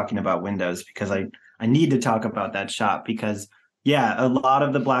when you were talking about windows because I need to talk about that shot because a lot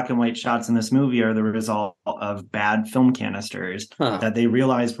of the black and white shots in this movie are the result of bad film canisters that they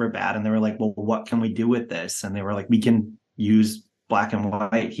realized were bad, and they were like, well, what can we do with this? And they were like, we can use black and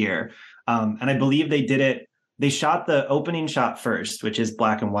white here. And I believe they did it. They shot the opening shot first, which is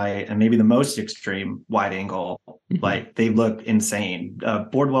black and white and maybe the most extreme wide angle Like they look insane.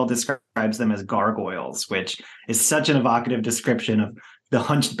 Bordwell describes them as gargoyles, which is such an evocative description of the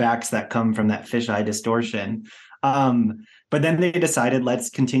hunchbacks that come from that fisheye distortion. But then they decided, let's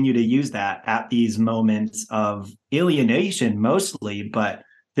continue to use that at these moments of alienation mostly. But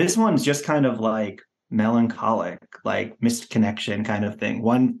this one's just kind of like melancholic, like missed connection kind of thing.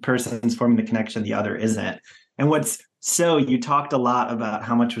 One person's forming the connection, the other isn't. And you talked a lot about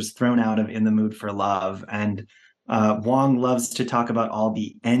how much was thrown out of In the Mood for Love. And Wong loves to talk about all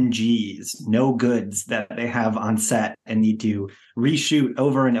the NGs, no goods that they have on set and need to reshoot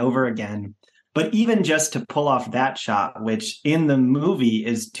over and over again. But even just to pull off that shot, which in the movie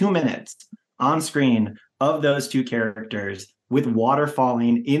is 2 minutes on screen of those two characters with water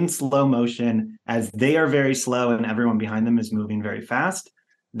falling in slow motion as they are very slow and everyone behind them is moving very fast.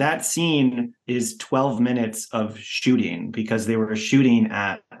 That scene is 12 minutes of shooting because they were shooting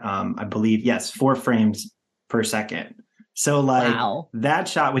at, I believe, 4 frames per second. So that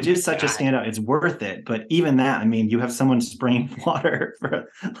shot, which is such a standout, it's worth it. But even that, I mean, you have someone spraying water for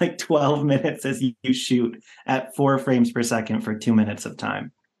like 12 minutes as you shoot at 4 frames per second for 2 minutes of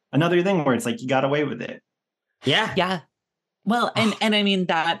time. Another thing where it's like you got away with it. Yeah. Yeah. Well, and I mean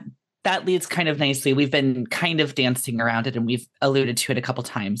that leads kind of nicely. We've been kind of dancing around it and we've alluded to it a couple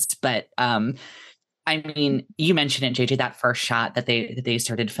times, but I mean, you mentioned it, JJ, that first shot that they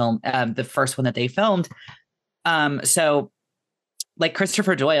started film, the first one that they filmed. So like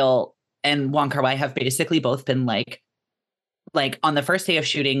Christopher Doyle and Wong Kar-wai have basically both been like on the first day of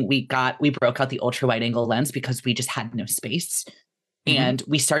shooting, we broke out the ultra wide angle lens because we just had no space. And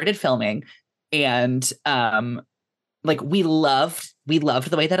we started filming and like we loved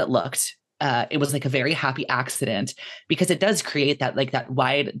the way that it looked. It was like a very happy accident because it does create that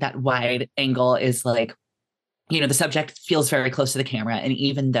wide angle is like, you know, the subject feels very close to the camera. And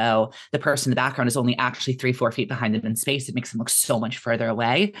even though the person in the background is only actually 3-4 feet behind them in space, it makes them look so much further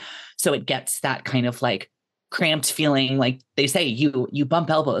away. So it gets that kind of like cramped feeling. Like they say, you bump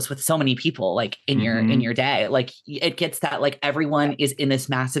elbows with so many people like in your day. Like it gets that like everyone is in this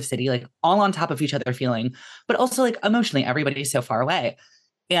massive city, like all on top of each other feeling, but also like emotionally, everybody's so far away.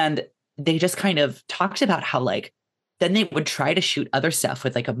 And they just kind of talked about how like, then they would try to shoot other stuff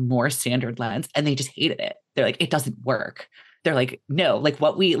with like a more standard lens and they just hated it. They're like, it doesn't work. They're like, no, like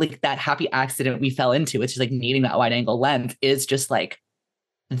what we like that happy accident we fell into, which is like needing that wide angle lens is just like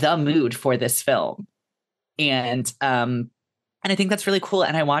the mood for this film. And I think that's really cool.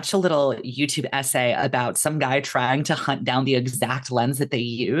 And I watched a little YouTube essay about some guy trying to hunt down the exact lens that they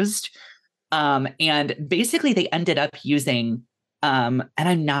used. And basically they ended up using and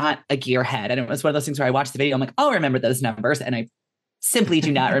I'm not a gearhead. And it was one of those things where I watched the video, I'm like, I'll remember those numbers. And I simply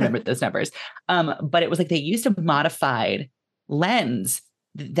do not remember those numbers. But it was like they used a modified lens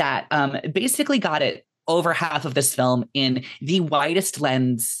that basically got it over half of this film in the widest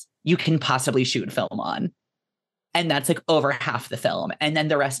lens you can possibly shoot film on. And that's like over half the film. And then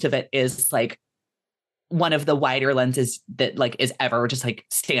the rest of it is like one of the wider lenses that like is ever just like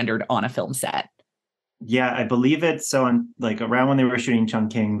standard on a film set. Yeah, I believe it's so on like around when they were shooting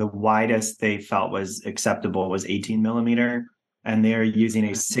Chungking, the widest they felt was acceptable was 18 millimeter. And they're using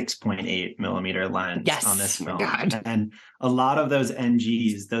a 6.8 millimeter lens on this film. And a lot of those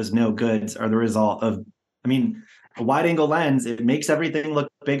NGs, those no goods, are the result of, I mean, a wide angle lens, it makes everything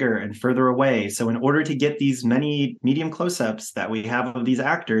look bigger and further away. So in order to get these many medium close-ups that we have of these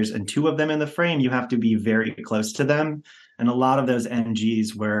actors and 2 of them in the frame, you have to be very close to them. And a lot of those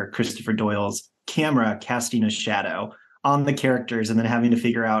NGs were Christopher Doyle's camera casting a shadow on the characters and then having to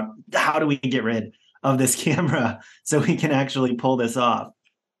figure out how do we get rid of this camera so we can actually pull this off.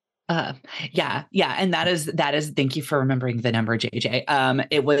 Yeah. And that is, thank you for remembering the number, JJ.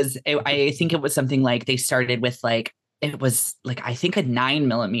 I think it was something like they started with like, it was like, I think a 9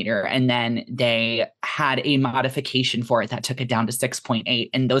 millimeter, and then they had a modification for it that took it down to 6.8.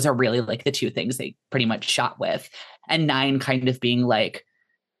 And those are really like the 2 things they pretty much shot with, and 9 kind of being like,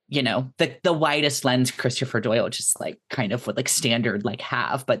 you know, the widest lens Christopher Doyle just like kind of would like standard like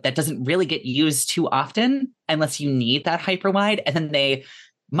have, but that doesn't really get used too often unless you need that hyper wide. And then they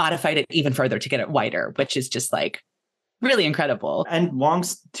modified it even further to get it wider, which is just like really incredible. And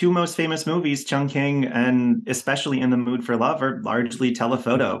Wong's 2 most famous movies, Chungking and especially In the Mood for Love, are largely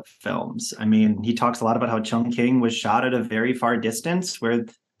telephoto films. I mean, he talks a lot about how Chungking was shot at a very far distance where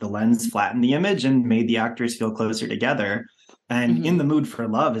the lens flattened the image and made the actors feel closer together. And In the Mood for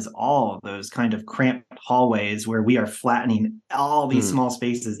Love is all of those kind of cramped hallways where we are flattening all these small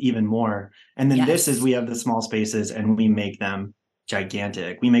spaces even more. And then this is, we have the small spaces and we make them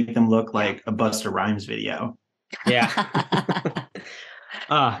gigantic. We make them look like a Busta Rhymes video. Yeah.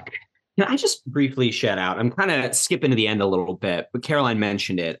 Can I just briefly shout out? I'm kind of skipping to the end a little bit, but Caroline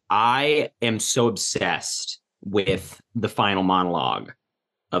mentioned it. I am so obsessed with the final monologue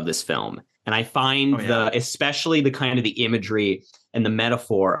of this film. And I find especially the kind of the imagery and the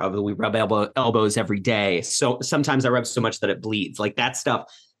metaphor of the we rub elbows every day. So sometimes I rub so much that it bleeds. Like that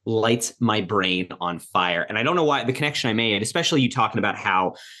stuff lights my brain on fire. And I don't know why the connection I made, especially you talking about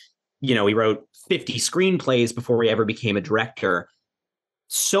how, he wrote 50 screenplays before he ever became a director.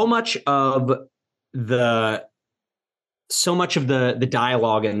 So much of the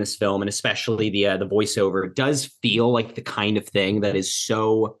dialogue in this film, and especially the voiceover, does feel like the kind of thing that is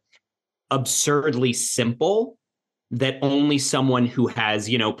so absurdly simple that only someone who has,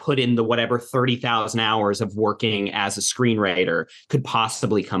 put in the whatever 30,000 hours of working as a screenwriter could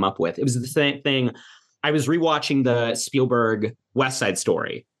possibly come up with. It was the same thing. I was rewatching the Spielberg West Side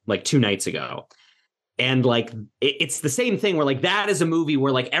Story like 2 nights ago. And like, it's the same thing where like, that is a movie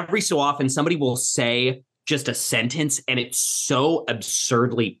where like every so often somebody will say just a sentence and it's so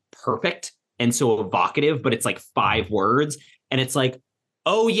absurdly perfect and so evocative, but it's like 5 words. And it's like,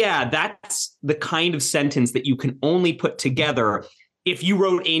 oh yeah, that's the kind of sentence that you can only put together if you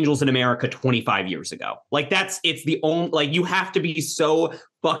wrote Angels in America 25 years ago. Like it's the only, like you have to be so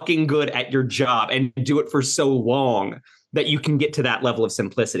fucking good at your job and do it for so long that you can get to that level of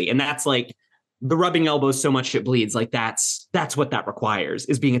simplicity. And that's like the rubbing elbows so much it bleeds. Like that's what that requires,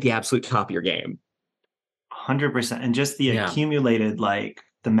 is being at the absolute top of your game. 100%. And just the accumulated like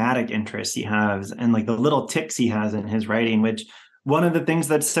thematic interests he has and like the little ticks he has in his writing, which one of the things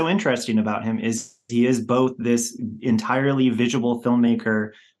that's so interesting about him is he is both this entirely visual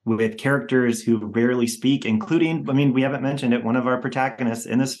filmmaker with characters who rarely speak, including, we haven't mentioned it, one of our protagonists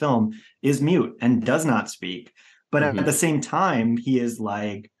in this film is mute and does not speak. But at the same time, he is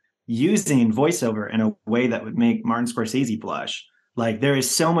like using voiceover in a way that would make Martin Scorsese blush. Like there is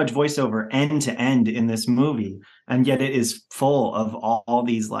so much voiceover end to end in this movie, and yet it is full of all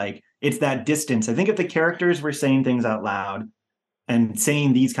these like, it's that distance. I think if the characters were saying things out loud and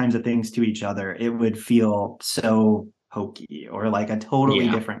saying these kinds of things to each other, it would feel so hokey or like a totally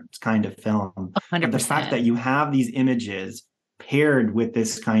different kind of film. 100%. But the fact that you have these images paired with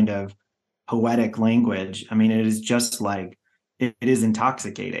this kind of poetic language, it is just like, it is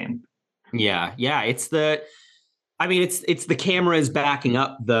intoxicating. Yeah. It's the camera is backing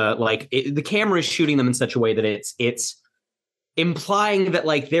up the camera is shooting them in such a way that it's implying that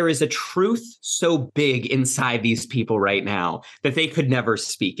like there is a truth so big inside these people right now that they could never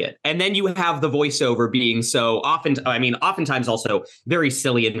speak it. And then you have the voiceover being so oftentimes also very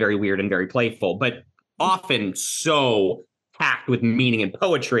silly and very weird and very playful, but often so packed with meaning and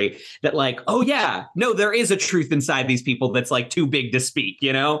poetry that like, oh yeah, no, there is a truth inside these people that's like too big to speak,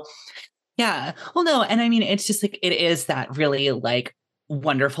 Yeah. Well, no. And it's just like, it is that really like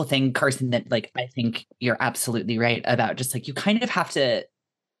wonderful thing, Carson, that like, I think you're absolutely right about just like, you kind of have to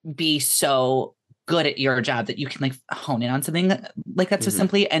be so good at your job that you can like hone in on something like that so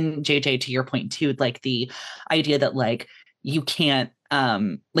simply. And JJ, to your point too, like the idea that like, you can't,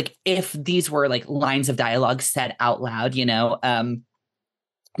 like if these were like lines of dialogue said out loud,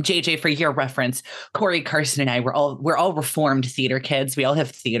 JJ, for your reference, Corey, Carson, and I, we're all reformed theater kids. We all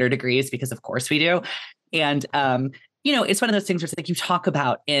have theater degrees because of course we do. And, it's one of those things where it's like you talk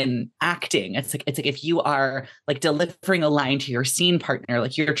about in acting. It's like if you are like delivering a line to your scene partner,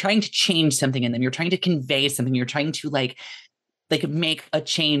 like you're trying to change something in them, you're trying to convey something, you're trying to like make a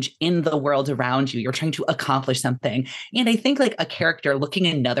change in the world around you. You're trying to accomplish something. And I think like a character looking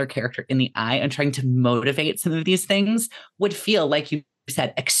another character in the eye and trying to motivate some of these things would feel, like you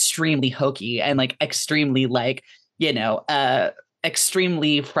said, extremely hokey and like extremely like,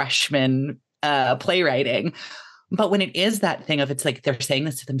 extremely freshman playwriting. But when it is that thing of, it's like they're saying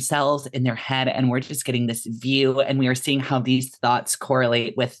this to themselves in their head and we're just getting this view and we are seeing how these thoughts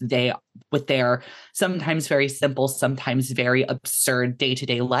correlate with their sometimes very simple, sometimes very absurd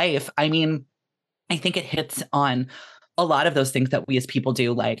day-to-day life. I think it hits on a lot of those things that we as people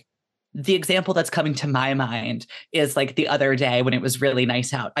do. Like the example that's coming to my mind is like the other day when it was really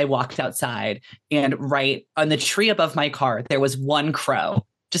nice out, I walked outside and right on the tree above my car, there was one crow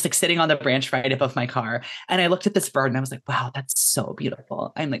just like sitting on the branch right above my car. And I looked at this bird and I was like, wow, that's so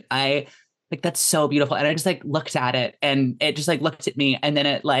beautiful. That's so beautiful. And I just like looked at it and it just like looked at me. And then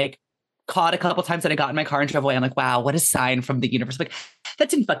it like caught a couple times and I got in my car and drove away. I'm like, wow, what a sign from the universe. Like that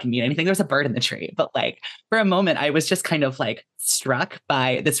didn't fucking mean anything. There was a bird in the tree. But like for a moment, I was just kind of like struck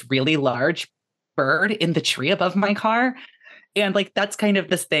by this really large bird in the tree above my car. And like, that's kind of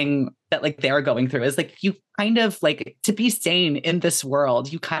this thing that like they're going through is like, you kind of like to be sane in this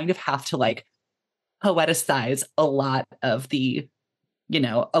world, you kind of have to like poeticize a lot of the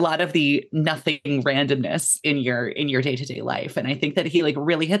a lot of the nothing randomness in your day-to-day life. And I think that he like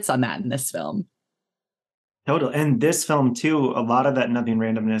really hits on that in this film. Total. And this film too, a lot of that nothing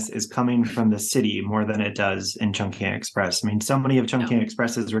randomness is coming from the city more than it does in Chungking Express. I mean, so many of Chungking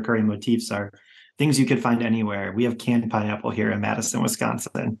Express's recurring motifs are things you could find anywhere. We have canned pineapple here in Madison,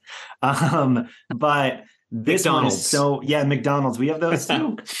 Wisconsin. But this McDonald's. one is McDonald's. We have those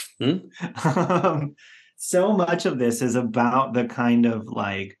too. So much of this is about the kind of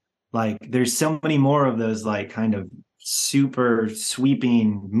like there's so many more of those like kind of super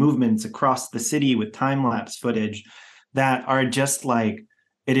sweeping movements across the city with time-lapse footage that are just like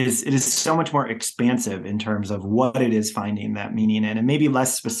it is so much more expansive in terms of what it is finding that meaning in, and maybe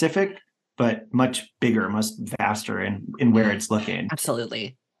less specific but much bigger, much vaster in where it's looking.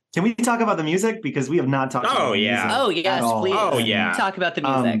 Absolutely. Can we talk about the music, because we have not talked about the music oh yes please talk about the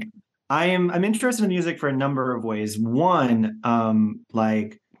music. I'm interested in music for a number of ways. One,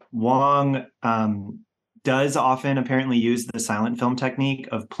 like Wong does often apparently use the silent film technique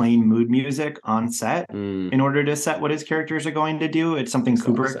of playing mood music on set in order to set what his characters are going to do. It's something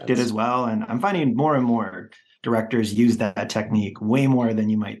Kubrick did as well. And I'm finding more and more directors use that technique way more than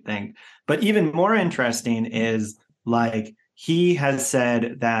you might think. But even more interesting is like he has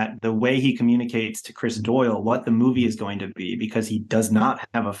said that the way he communicates to Chris Doyle what the movie is going to be, because he does not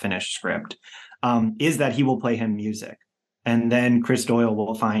have a finished script, is that he will play him music. And then Chris Doyle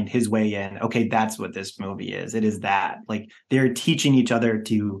will find his way in. Okay, that's what this movie is. It is that. Like they're teaching each other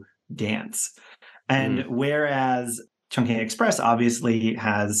to dance. And whereas Chungking Express obviously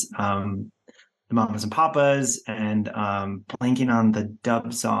has the Mamas and Papas and blanking on the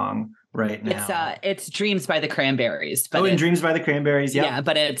dub song right now. It's Dreams by the Cranberries. But in Dreams by the Cranberries, yeah,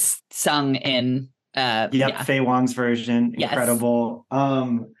 but it's sung in Faye Wong's version. Yes. Incredible.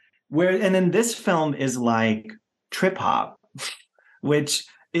 And then this film is like trip hop, which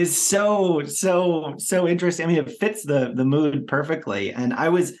is so interesting. I mean, it fits the mood perfectly. And I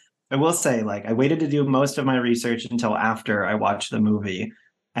will say, like, I waited to do most of my research until after I watched the movie,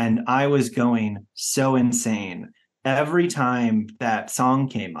 and I was going so insane every time that song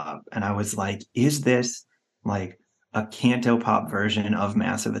came up. And I was like, is this like a canto pop version of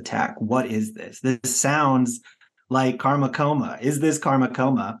Massive Attack? What is this? This sounds like Karma Coma. Is this Karma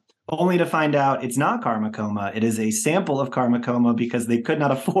Coma? Only to find out it's not Karma Coma. It is a sample of Karma Coma because they could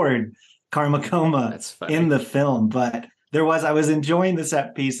not afford Karma Coma in the film. But I was enjoying the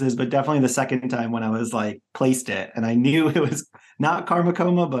set pieces, but definitely the second time when I was like placed it and I knew it was not Karma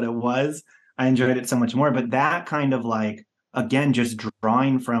Coma, but it was, I enjoyed it so much more. But that kind of like, again, just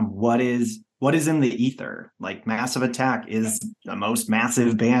drawing from what is in the ether. Like Massive Attack is the most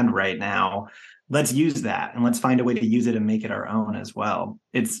massive band right now. Let's use that and let's find a way to use it and make it our own as well.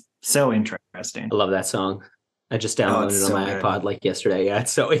 It's so interesting. I love that song. I just downloaded it on my iPod like yesterday. Yeah,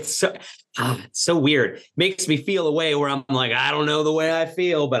 it's so weird. Makes me feel a way where I'm like, I don't know the way I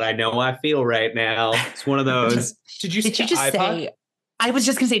feel, but I know I feel right now. It's one of those. Did you just say? I was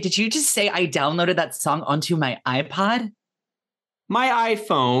just gonna say, did you just say I downloaded that song onto my iPod? My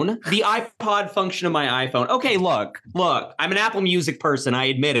iPhone, the iPod function of my iPhone. Okay, look, I'm an Apple Music person. I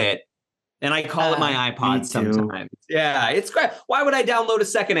admit it. And I call it my iPod sometimes. Yeah, it's great. Why would I download a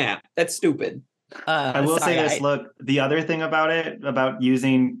second app? That's stupid. I will say this. Look, the other thing about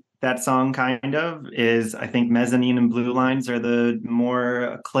using that song kind of is I think Mezzanine and Blue Lines are the more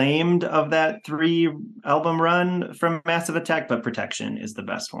acclaimed of that 3-album run from Massive Attack, but Protection is the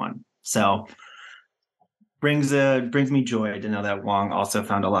best one. So brings me joy to know that Wong also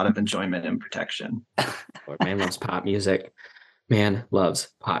found a lot of enjoyment in Protection. Man loves pop music. Man loves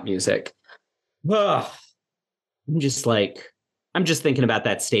pop music. Ugh. I'm just thinking about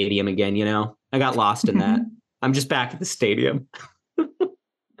that stadium again, you know? I got lost in that. I'm just back at the stadium.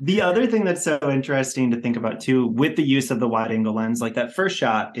 The other thing that's so interesting to think about too, with the use of the wide angle lens, like that first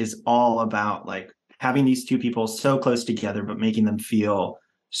shot is all about like having these two people so close together, but making them feel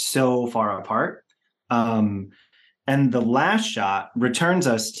so far apart. And the last shot returns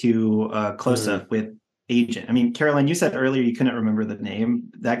us to a close-up with Agent. I mean, Caroline, you said earlier you couldn't remember the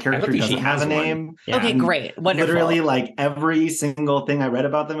name. That character doesn't have a name. Yeah. Okay, great. Wonderful. Literally, like every single thing I read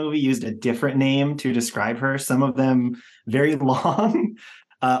about the movie used a different name to describe her. Some of them very long.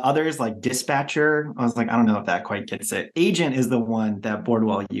 Others like Dispatcher. I was like, I don't know if that quite gets it. Agent is the one that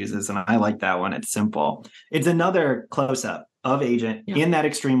Boardwell uses, and I like that one. It's simple. It's another close-up of Agent in that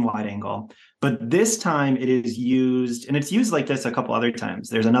extreme wide angle. But this time it is used, and it's used like this a couple other times.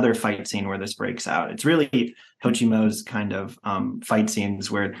 There's another fight scene where this breaks out. It's really Ho Chi Moh's kind of fight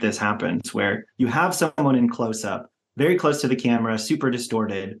scenes where this happens, where you have someone in close-up, very close to the camera, super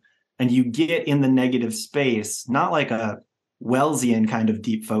distorted, and you get in the negative space, not like a Wellesian kind of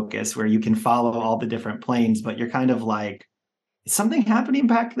deep focus where you can follow all the different planes, but you're kind of like, is something happening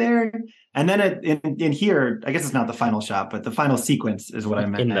back there? And then in here, I guess it's not the final shot, but the final sequence is what I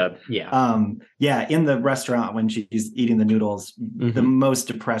meant. In the restaurant when she's eating the noodles, the most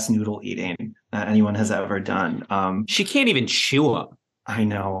depressed noodle eating that anyone has ever done. She can't even chew them. I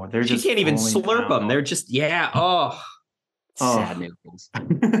know. She can't even slurp them. They're just, sad noodles.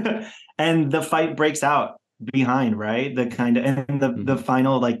 And the fight breaks out behind, right? The kind of, and the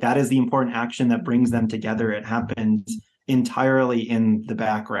final, like, that is the important action that brings them together. It happens entirely in the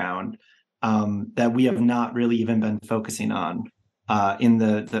background, that we have not really even been focusing on in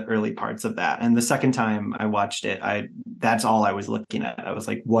the early parts of that. And the second time I watched it, that's all I was looking at. I was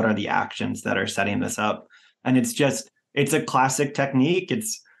like, what are the actions that are setting this up? And it's a classic technique.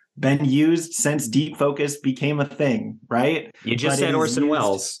 It's been used since deep focus became a thing, right? You just said Orson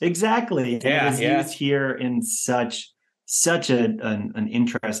Welles. Exactly. And it is used here in such an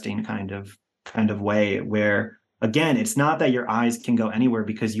interesting kind of way where, again, it's not that your eyes can go anywhere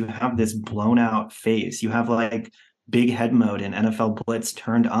because you have this blown out face. You have like big head mode and NFL Blitz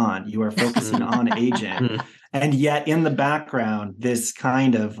turned on. You are focusing on Agent. And yet in the background, this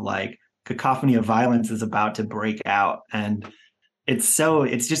kind of like cacophony of violence is about to break out. And it's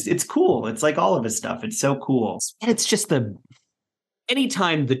cool. It's like all of his stuff. It's so cool. And it's just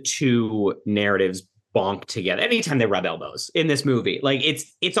anytime the two narratives bonk together, anytime they rub elbows in this movie, like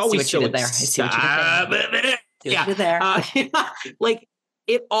it's always so there. I see what you did there. Like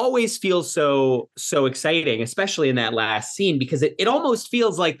it always feels so exciting, especially in that last scene, because it almost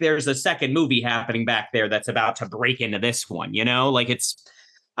feels like there's a second movie happening back there that's about to break into this one, like it's,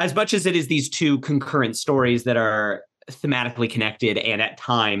 as much as it is these two concurrent stories that are thematically connected and at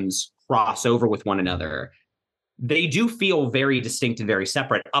times cross over with one another, they do feel very distinct and very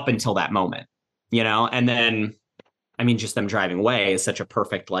separate up until that moment, and then, I mean, just them driving away is such a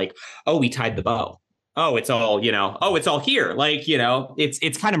perfect, like, oh, we tied the bow. Oh, it's all, it's all here. Like,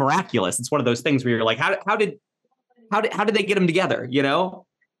 it's kind of miraculous. It's one of those things where you're like, how did they get them together?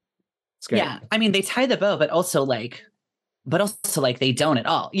 It's great. Yeah. I mean, they tie the bow, but also like they don't at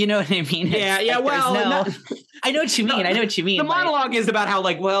all. You know what I mean? I know what you mean. I know what you mean. The monologue is about how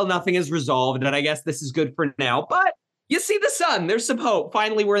like, well, nothing is resolved, and I guess this is good for now. But you see the sun. There's some hope.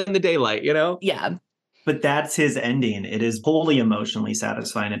 Finally, we're in the daylight. Yeah. But that's his ending. It is wholly emotionally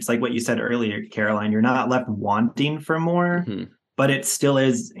satisfying. It's like what you said earlier, Caroline. You're not left wanting for more, but it still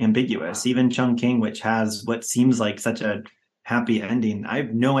is ambiguous. Even Chungking, which has what seems like such a happy ending, I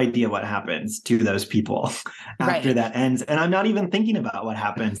have no idea what happens to those people after that ends. And I'm not even thinking about what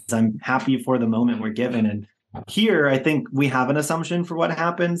happens. I'm happy for the moment we're given. And here, I think we have an assumption for what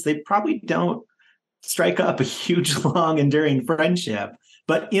happens. They probably don't strike up a huge, long, enduring friendship.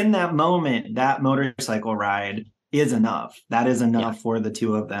 But in that moment, that motorcycle ride is enough. That is enough for the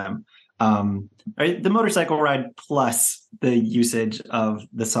two of them. The motorcycle ride plus the usage of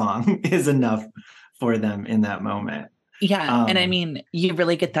the song is enough for them in that moment. Yeah. And I mean, you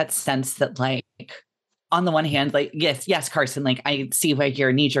really get that sense that like, on the one hand, like, yes, Carson, like I see why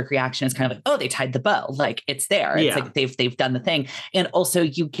your knee-jerk reaction is kind of like, oh, they tied the bow. Like it's there. It's like they've done the thing. And also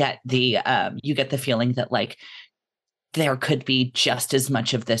you get the feeling that like there could be just as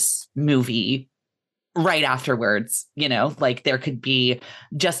much of this movie right afterwards, like there could be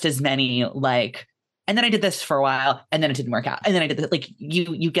just as many like, and then I did this for a while and then it didn't work out. And then I did that. Like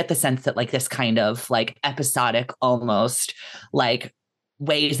you get the sense that like this kind of like episodic almost like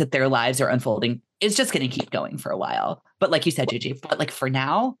ways that their lives are unfolding is just going to keep going for a while. But like you said, Gigi, but like for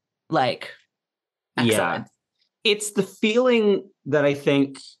now, like, excellent. It's the feeling that I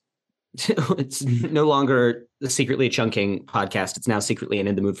think it's no longer secretly a Chungking podcast. It's now secretly an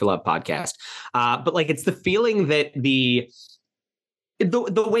In the Mood for Love podcast. But like, it's the feeling that the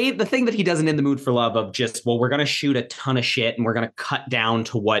thing that he does in The Mood for Love of just, well, we're going to shoot a ton of shit and we're going to cut down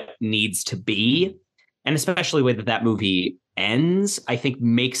to what needs to be. And especially the way that movie ends, I think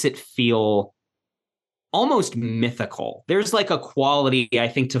makes it feel almost mythical. There's like a quality, I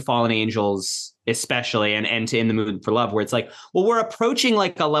think, to Fallen Angels, especially, and to In the Mood for Love, where it's like, well, we're approaching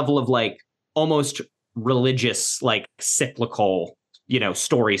like a level of like almost religious, like cyclical,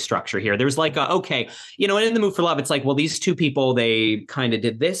 story structure here. There's like and In the Mood for Love, it's like, well, these two people, they kind of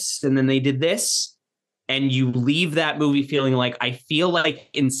did this and then they did this. And you leave that movie feeling like, I feel like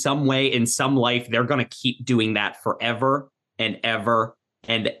in some way, in some life, they're going to keep doing that forever and ever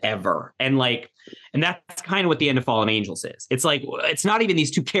and ever. And that's kind of what the end of Fallen Angels is. It's like, it's not even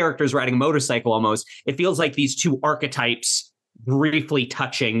these two characters riding a motorcycle almost. It feels like these two archetypes briefly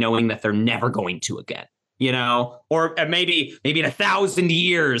touching, knowing that they're never going to again. you know, or maybe in 1,000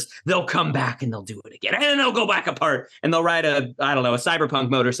 years, they'll come back and they'll do it again. And then they'll go back apart and they'll ride a cyberpunk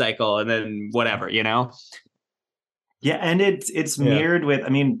motorcycle and then whatever, you know? Yeah. And it's mirrored with, I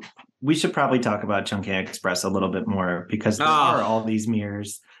mean, we should probably talk about Chungking Express a little bit more because there are all these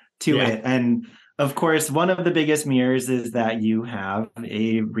mirrors to it. And of course, one of the biggest mirrors is that you have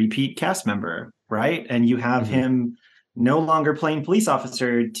a repeat cast member, right? And you have him no longer playing police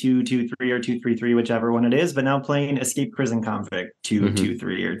officer 223 or 233, whichever one it is, but now playing escaped prison convict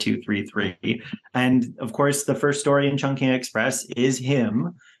 223 or 233. And of course, the first story in Chungking Express is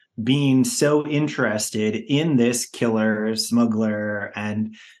him being so interested in this killer smuggler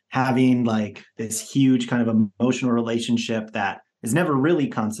and having like this huge kind of emotional relationship that is never really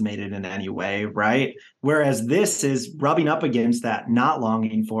consummated in any way, right? Whereas this is rubbing up against that, not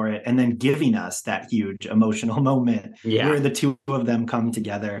longing for it, and then giving us that huge emotional moment where the two of them come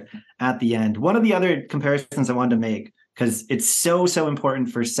together at the end. One of the other comparisons I wanted to make, because it's so important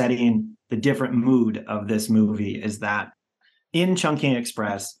for setting the different mood of this movie, is that in Chungking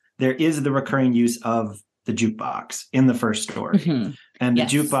Express, there is the recurring use of the jukebox in the first story. And the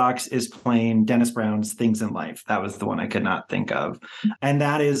jukebox is playing Dennis Brown's Things in Life. That was the one I could not think of. And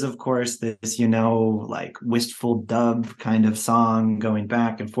that is, of course, this, you know, like wistful dub kind of song going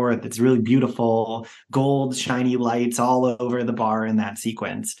back and forth. It's really beautiful, gold, shiny lights all over the bar in that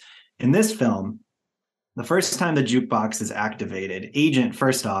sequence. In this film, the first time the jukebox is activated, Agent,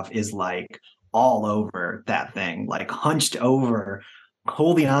 first off, is like all over that thing, like hunched over,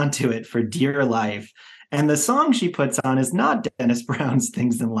 holding on to it for dear life. And the song she puts on is not Dennis Brown's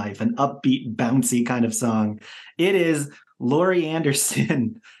Things in Life, an upbeat, bouncy kind of song. It is Laurie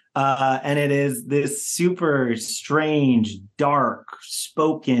Anderson. And it is this super strange, dark,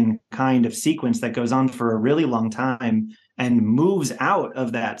 spoken kind of sequence that goes on for a really long time and moves out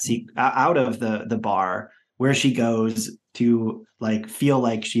of that out of the bar where she goes to like feel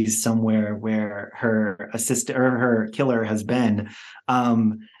like she's somewhere where her assistant or her killer has been.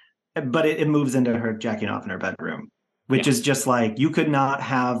 But it moves into her jacking off in her bedroom, which is just like, you could not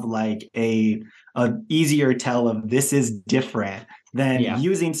have like a easier tell of this is different than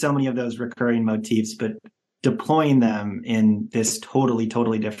using so many of those recurring motifs, but deploying them in this totally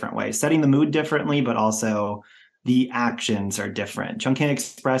different way, setting the mood differently, but also the actions are different. Chungking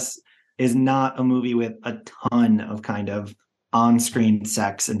Express is not a movie with a ton of kind of on-screen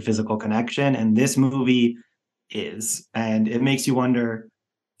sex and physical connection. And this movie is, and it makes you wonder,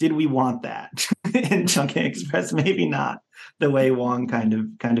 did we want that in Chungking Express? Maybe not the way Wong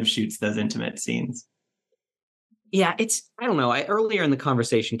kind of shoots those intimate scenes. Yeah, I don't know. Earlier in the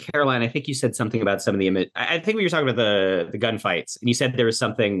conversation, Caroline, I think you said something about some of the image. I think we were talking about the gunfights, and you said there was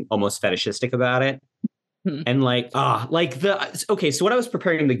something almost fetishistic about it. And so when I was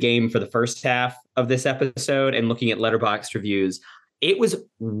preparing the game for the first half of this episode and looking at Letterboxd reviews, it was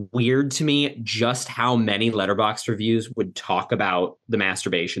weird to me just how many Letterboxd reviews would talk about the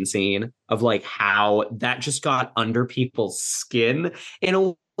masturbation scene, of like how that just got under people's skin in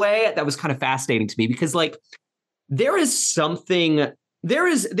a way that was kind of fascinating to me, because like there is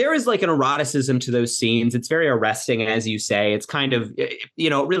like an eroticism to those scenes. It's very arresting, as you say. It's kind of, you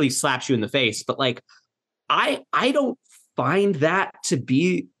know, it really slaps you in the face. But like, I don't find that to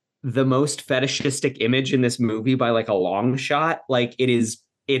be the most fetishistic image in this movie by like a long shot. Like it's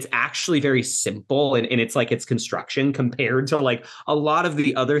actually very simple and it's like its construction compared to like a lot of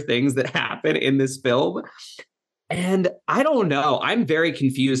the other things that happen in this film. And I don't know, I'm very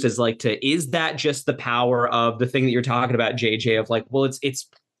confused as like to, is that just the power of the thing that you're talking about, JJ, of like, well, it's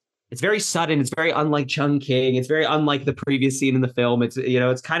very sudden. It's very unlike Chungking. It's very unlike the previous scene in the film. It's, you know,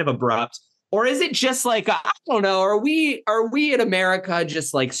 it's kind of abrupt. Or is it just like, I don't know, are we in America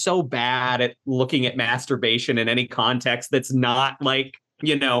just like so bad at looking at masturbation in any context that's not like,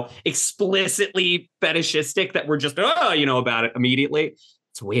 you know, explicitly fetishistic that we're just, about it immediately?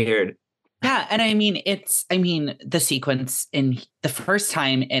 It's weird. Yeah. And I mean, the sequence in the first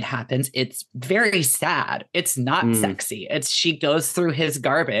time it happens, it's very sad. It's not sexy. She goes through his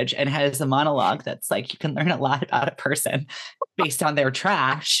garbage and has a monologue that's like, you can learn a lot about a person based on their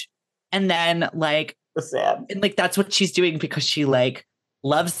trash. And then like, and like, that's what she's doing because she like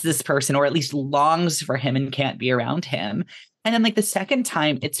loves this person, or at least longs for him and can't be around him. And then like the second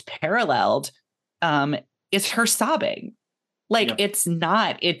time it's paralleled, is her sobbing. Like, it is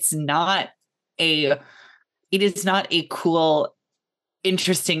not a cool,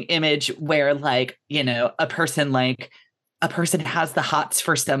 interesting image where like, you know, a person has the hots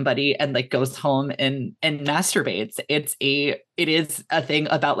for somebody and like goes home and masturbates. It is a thing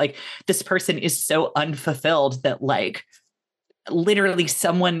about like, this person is so unfulfilled that like literally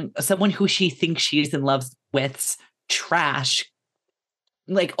someone who she thinks she's in love with's trash,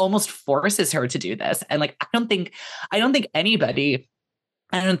 like almost forces her to do this. And like, I don't think anybody,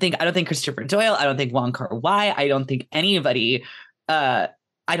 I don't think Christopher Doyle, I don't think Wong Kar-wai, I don't think anybody, I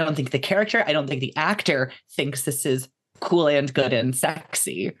don't think the character, I don't think the actor thinks this is cool and good and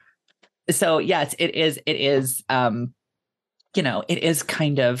sexy. So yes, it is, you know, it is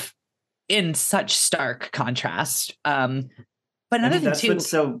kind of in such stark contrast. But another thing that's too, what's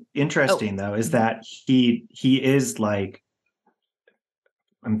so interesting though, is that he is like,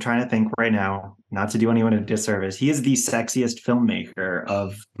 I'm trying to think right now, not to do anyone a disservice. He is the sexiest filmmaker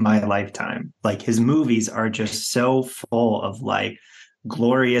of my lifetime. Like his movies are just so full of like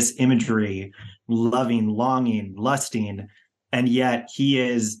glorious imagery, loving, longing, lusting, and yet he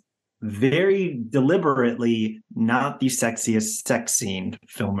is very deliberately not the sexiest sex scene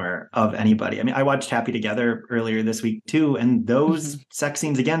filmer of anybody. I mean, I watched Happy Together earlier this week too, and those sex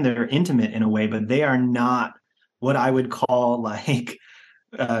scenes, again, they're intimate in a way, but they are not what I would call like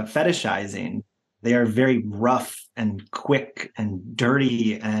fetishizing. They are very rough and quick and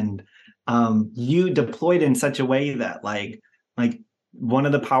dirty, and you deployed in such a way that like one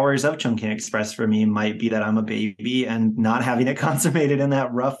of the powers of Chungking Express for me might be that I'm a baby, and not having it consummated in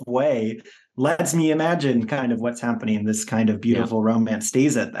that rough way lets me imagine kind of what's happening. This kind of beautiful romance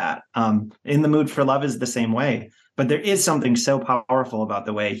stays at that. In the Mood for Love is the same way, but there is something so powerful about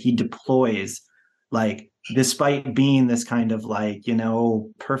the way he deploys, like, despite being this kind of like, you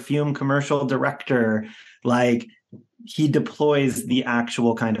know, perfume commercial director, like he deploys the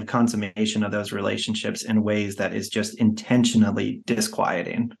actual kind of consummation of those relationships in ways that is just intentionally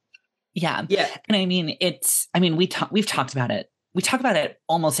disquieting. Yeah. And I mean, we've talked about it. We talk about it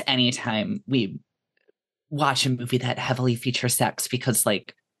almost any time we watch a movie that heavily features sex, because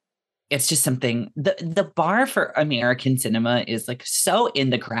like, it's just something, the bar for American cinema is like so in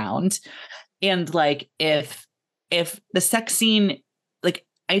the ground. And like, if the sex scene, like,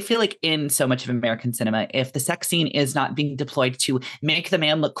 I feel like in so much of American cinema, if the sex scene is not being deployed to make the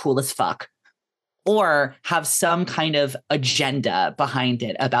man look cool as fuck, or have some kind of agenda behind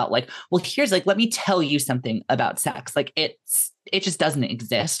it about like, well, here's like, let me tell you something about sex. Like it just doesn't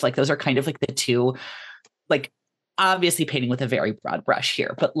exist. Like those are kind of like the two, like obviously painting with a very broad brush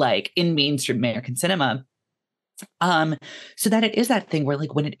here, but like in mainstream American cinema, so that it is that thing where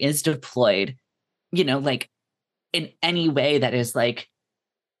like when it is deployed, you know, like in any way that is like,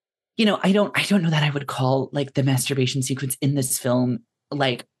 you know, I don't know that I would call like the masturbation sequence in this film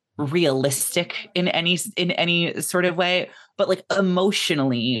like realistic in any sort of way, but like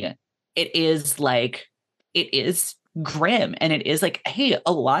emotionally it is grim, and it is like, hey,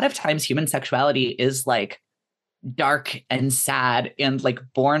 a lot of times human sexuality is like dark and sad and like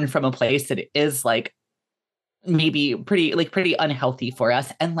born from a place that is like maybe pretty unhealthy for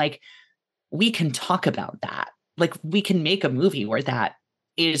us, and like we can talk about that, like we can make a movie where that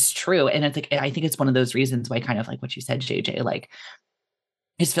is true. And it's like, I think it's one of those reasons why, kind of like what you said, JJ, like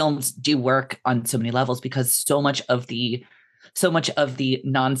his films do work on so many levels, because so much of the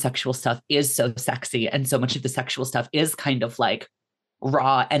non-sexual stuff is so sexy, and so much of the sexual stuff is kind of like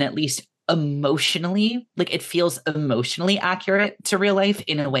raw, and at least emotionally, like it feels emotionally accurate to real life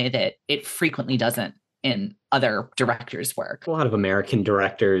in a way that it frequently doesn't in other directors' work. A lot of American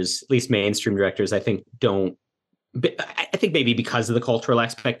directors, at least mainstream directors, I think I think maybe because of the cultural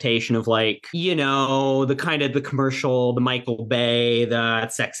expectation of like, you know, the kind of the commercial, the Michael Bay, the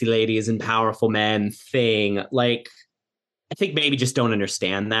sexy ladies and powerful men thing, like, I think maybe just don't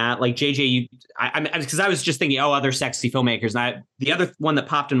understand that. Like JJ, because I was just thinking, other sexy filmmakers. And the other one that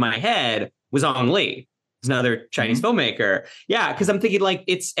popped in my head was Ang Lee. He's another Chinese filmmaker. Yeah, because I'm thinking like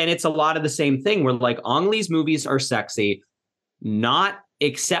it's a lot of the same thing where like Ang Lee's movies are sexy, not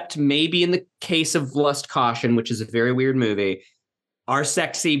except maybe in the case of Lust Caution, which is a very weird movie, are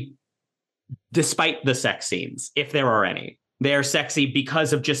sexy despite the sex scenes, if there are any. They're sexy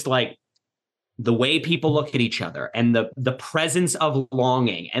because of just like the way people look at each other and the presence of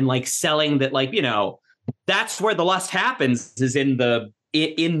longing, and like selling that, like, you know, that's where the lust happens, is in the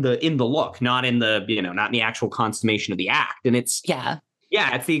look, not in the, you know, not in the actual consummation of the act. And it's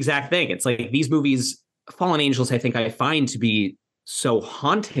it's the exact thing. It's like these movies, Fallen Angels, I think I find to be so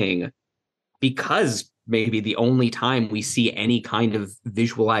haunting because maybe the only time we see any kind of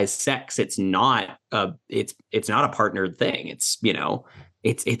visualized sex, it's not a partnered thing. It's, you know,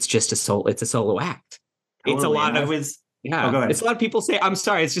 it's just it's a solo act. Totally. It's a lot of it's a lot of people say, I'm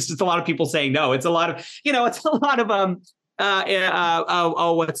sorry, it's a lot of people saying no. It's a lot of, you know, it's a lot of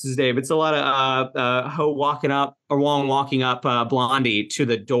what's his name? It's a lot of Ho walking up, or Wong walking up Blondie to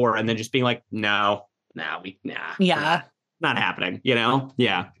the door and then just being like, nah. Yeah. not happening, you know?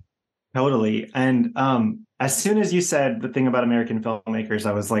 Yeah. Totally. And as soon as you said the thing about American filmmakers,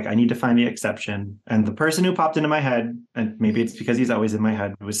 I was like, I need to find the exception. And the person who popped into my head, and maybe it's because he's always in my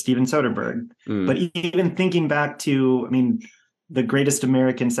head, was Steven Soderbergh. But even thinking back to, I mean, the greatest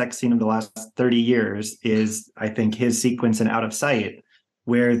American sex scene of the last 30 years is, I think, his sequence in Out of Sight,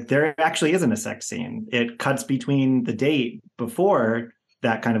 where there actually isn't a sex scene. It cuts between the date before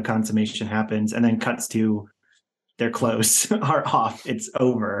that kind of consummation happens and then cuts to their clothes are off, it's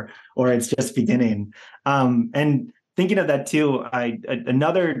over, or it's just beginning. And thinking of that too,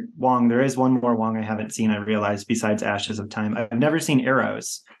 another Wong, there is one more Wong I haven't seen, I realized, besides Ashes of Time. I've never seen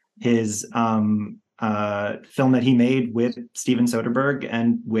Eros, his film that he made with Steven Soderbergh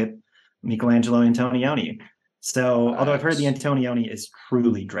and with Michelangelo Antonioni. So, although I've heard the Antonioni is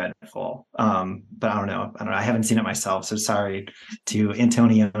truly dreadful, but I don't know. I haven't seen it myself, so sorry to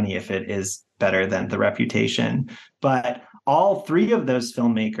Antonioni if it is better than The Reputation. But all three of those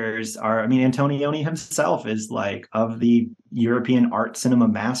filmmakers are, I mean, Antonioni himself is like, of the European art cinema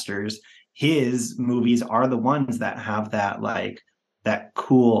masters, his movies are the ones that have that, like, that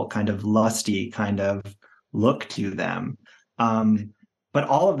cool kind of lusty kind of look to them. But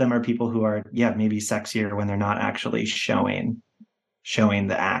all of them are people who are, maybe sexier when they're not actually showing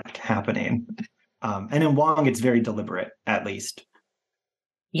the act happening. And in Wong, it's very deliberate, at least.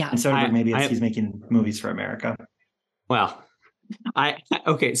 Yeah. And Soderbergh, he's making movies for America. Well,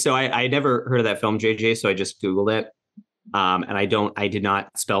 so I never heard of that film, JJ, so I just Googled it. And I did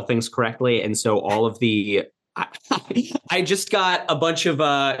not spell things correctly. And so all of I just got a bunch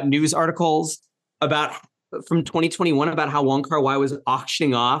of news articles from 2021 about how Wong Kar-wai was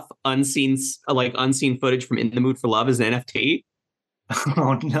auctioning off unseen footage from In the Mood for Love as an NFT.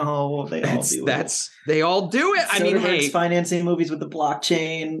 Oh no, they all do it. I mean, hey, financing movies with the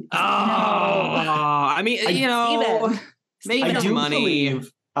blockchain. I mean, maybe I do money.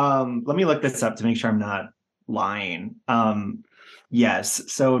 Believe, let me look this up to make sure I'm not lying. Yes,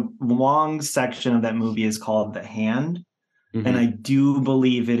 so Wong's section of that movie is called The Hand. Mm-hmm. And I do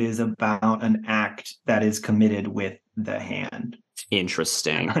believe it is about an act that is committed with the hand.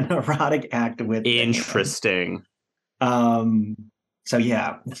 Interesting. An erotic act with interesting. So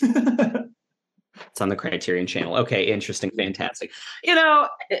yeah. It's on the Criterion Channel. Okay, interesting, fantastic. You know,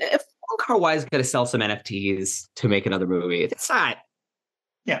 if Wong Kar-wai is going to sell some NFTs to make another movie, it's not.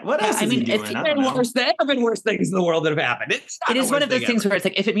 Yeah, what else is he doing? There have been worse things in the world that have happened. It is one of those things where it's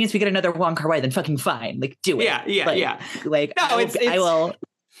like, if it means we get another Wong Kar-wai, then fucking fine. Like, do it. Yeah. Like, no, I will.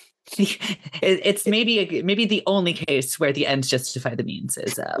 It's maybe the only case where the ends justify the means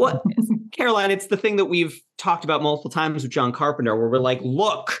is what, Caroline, it's the thing that we've talked about multiple times with John Carpenter, where we're like,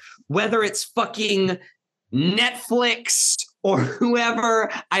 look, whether it's fucking Netflix or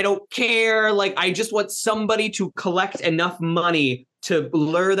whoever, I don't care. Like, I just want somebody to collect enough money to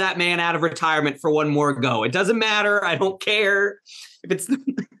lure that man out of retirement for one more go. It doesn't matter. I don't care if it's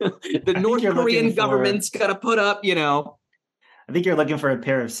the North Korean government's got to put up, I think you're looking for a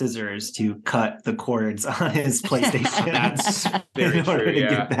pair of scissors to cut the cords on his PlayStation. That's very in order true, to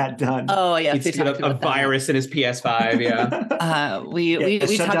get that done. Oh yeah, he's got a virus in his PS5. Yeah, we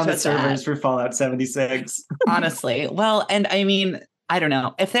shut down the servers for Fallout 76. Honestly, well, and I mean, I don't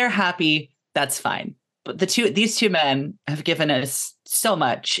know if they're happy, that's fine. But these two men have given us so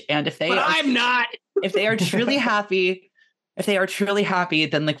much, and I'm not. If they are truly happy. If they are truly happy,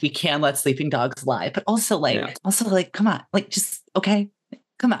 then like we can let sleeping dogs lie. But also come on, like just okay,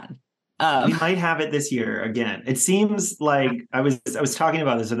 come on. We might have it this year again. It seems like I was talking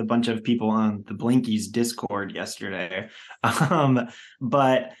about this with a bunch of people on the Blinkies Discord yesterday,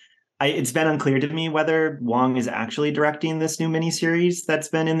 but it's been unclear to me whether Wong is actually directing this new miniseries that's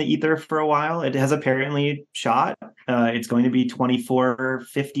been in the ether for a while. It has apparently shot. It's going to be 24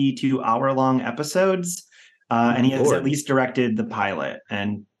 52-hour-long episodes. And he has at least directed the pilot,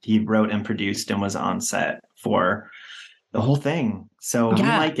 and he wrote and produced and was on set for the whole thing. So we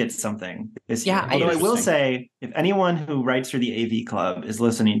might get something this year. Although I will say, if anyone who writes for the AV Club is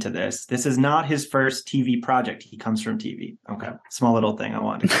listening to this is not his first TV project. He comes from TV. Okay. Small little thing I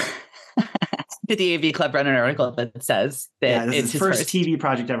wanted to Did the AV Club run an article that says that this is his first TV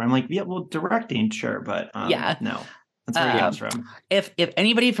project ever? I'm like, directing, sure, but no. That's where he comes from. If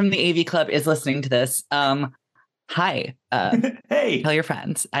anybody from the AV Club is listening to this, hi. Hey. Tell your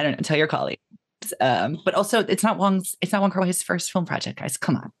friends. I don't know. Tell your colleagues. But also, it's not Wong Kar-wai's first film project, guys.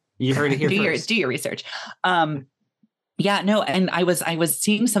 Come on. You heard it here first. Do your research. And I was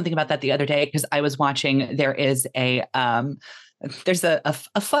seeing something about that the other day because I was watching. There's a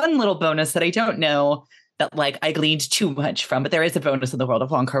fun little bonus that I don't know that like I gleaned too much from, but there is a bonus in the world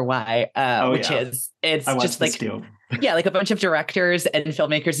of Wong Kar-wai, which is it's just like yeah, like a bunch of directors and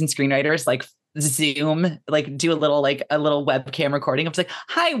filmmakers and screenwriters like Zoom, like do a little webcam recording. I'm like,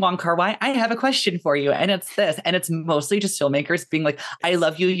 hi, Wong Kar-wai, I have a question for you. And it's this. And it's mostly just filmmakers being like, I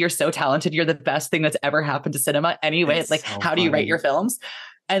love you. You're so talented. You're the best thing that's ever happened to cinema. Anyway, it's like, how do you write your films?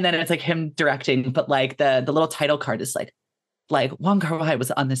 And then it's like him directing, but like the little title card is like Wong Kar-wai was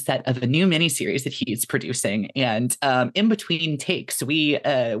on the set of a new miniseries that he's producing. And in between takes, we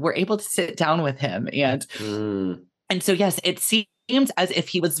were able to sit down with him. And so, yes, it seems as if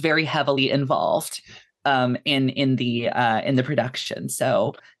he was very heavily involved in the production.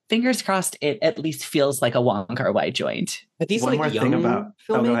 So fingers crossed, it at least feels like a Wong Kar-wai joint. Are these one like young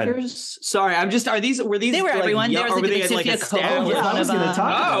filmmakers? Sorry, were these? They were everyone. Young, there was like Sophia Coppola. Yeah, I was going to talk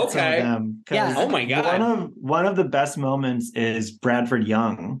about okay. them. Yeah. Oh my god. One of the best moments is Bradford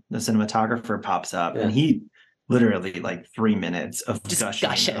Young, the cinematographer, pops up, and he literally like 3 minutes of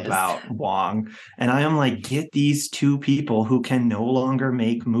discussion about Wong. And I am like, get these two people who can no longer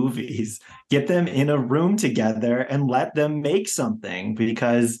make movies, get them in a room together and let them make something.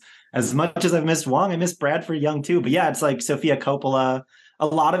 Because as much as I've missed Wong, I miss Bradford Young too. But yeah, it's like Sophia Coppola. A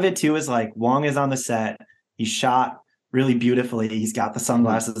lot of it too is like Wong is on the set. He's shot really beautifully. He's got the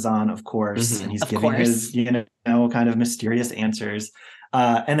sunglasses on, of course, and he's giving his, kind of mysterious answers.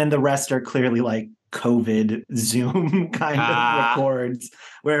 And then the rest are clearly like COVID Zoom kind of records,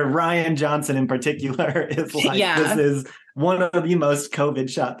 where Rian Johnson in particular is like, this is one of the most COVID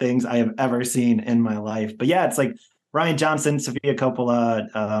shot things I have ever seen in my life. But yeah, it's like Rian Johnson, Sophia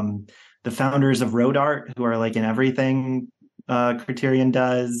Coppola, the founders of Road Art, who are like in everything Criterion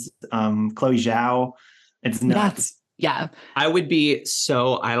does, Chloe Zhao. It's nuts. Yeah. I would be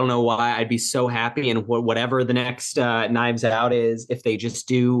I don't know why, I'd be so happy. And whatever the next Knives Out is, if they just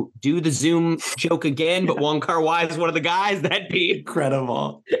do the Zoom joke again, but Wong Kar-wai is one of the guys, that'd be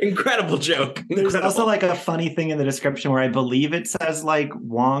incredible joke. There's also like a funny thing in the description where I believe it says like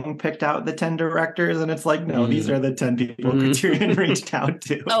Wong picked out the 10 directors, and it's like, no, these are the 10 people Criterion reached out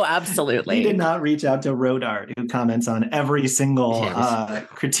to. Oh, absolutely. He did not reach out to Road Art, who comments on every single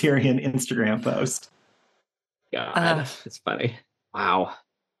Criterion Instagram post. God, it's funny. Wow.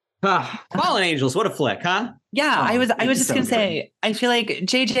 Fallen Angels, what a flick, huh? Yeah, I was just gonna say, I feel like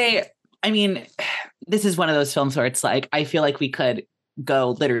JJ, I mean, this is one of those films where it's like, I feel like we could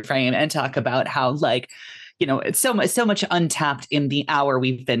go literary frame and talk about how like, it's so much untapped in the hour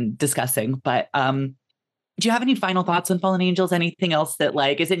we've been discussing. But do you have any final thoughts on Fallen Angels? Anything else that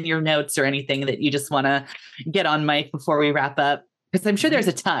like is in your notes or anything that you just want to get on mic before we wrap up? Because I'm sure there's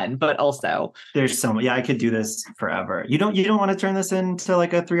a ton, but also there's so much. Yeah, I could do this forever. You don't want to turn this into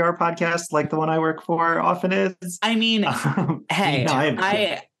like a 3-hour podcast like the one I work for often is? I mean, hey,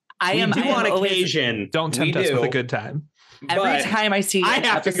 I am on occasion. Don't tempt us with a good time. Every time I see, I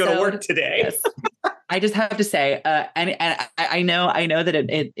have to go to work today. Yes, I just have to say, and I know that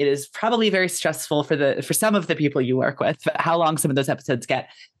it is probably very stressful for some of the people you work with, but how long some of those episodes get.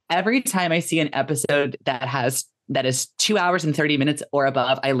 Every time I see an episode that is 2 hours and 30 minutes or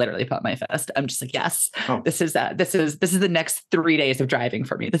above, I literally put my fist. I'm just like, yes, this is the next 3 days of driving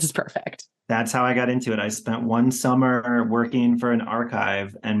for me. This is perfect. That's how I got into it. I spent one summer working for an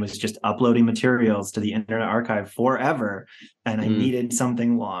archive and was just uploading materials to the Internet Archive forever. And I needed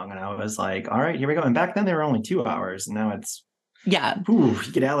something long. And I was like, all right, here we go. And back then they were only 2 hours. And now it's, you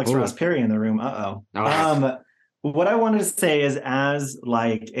get Alex Ross Perry in the room. What I wanted to say is, as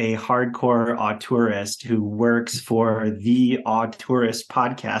like a hardcore auteurist who works for the auteurist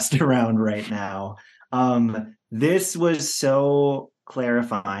podcast around right now, this was so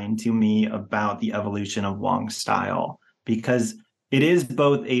clarifying to me about the evolution of Wong's style, because it is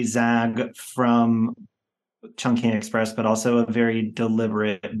both a zag from Chungking Express, but also a very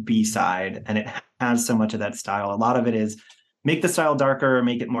deliberate B-side, and it has so much of that style. A lot of it is make the style darker or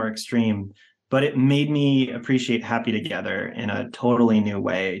make it more extreme. But it made me appreciate Happy Together in a totally new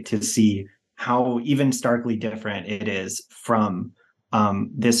way, to see how even starkly different it is from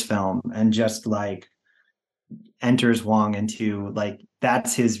this film, and just like enters Wong into like,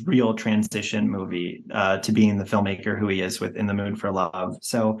 that's his real transition movie to being the filmmaker who he is with In the Mood for Love.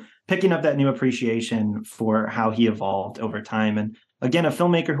 So picking up that new appreciation for how he evolved over time. And again, a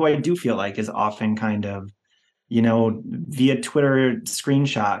filmmaker who I do feel like is often kind of, via Twitter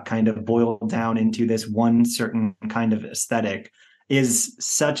screenshot kind of boiled down into this one certain kind of aesthetic, is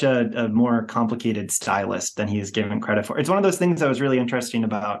such a more complicated stylist than he is given credit for. It's one of those things that was really interesting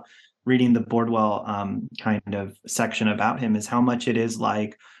about reading the Bordwell kind of section about him, is how much it is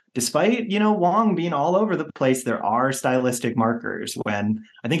like despite, Wong being all over the place, there are stylistic markers when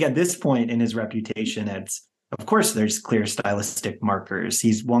I think at this point in his reputation, of course, there's clear stylistic markers.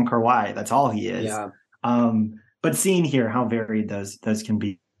 He's Wong Kar-wai. That's all he is. Yeah. But seeing here how varied those can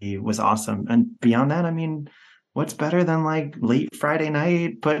be was awesome. And beyond that, I mean, what's better than like late Friday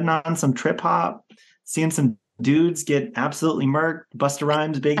night, putting on some trip hop, seeing some dudes get absolutely murked, Busta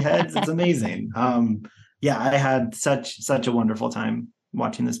Rhymes, big heads. It's amazing. Yeah, I had such a wonderful time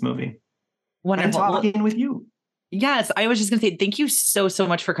watching this movie. Wonderful. And talking with you. Yes, I was just going to say thank you so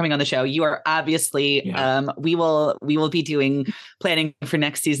much for coming on the show. You are obviously we will be planning for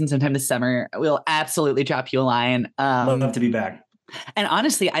next season sometime this summer. We'll absolutely drop you a line. Love to be back. And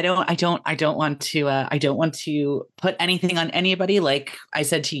honestly, I don't want to put anything on anybody. Like I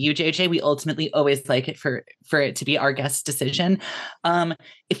said to you, JJ, we ultimately always like it for it to be our guest decision.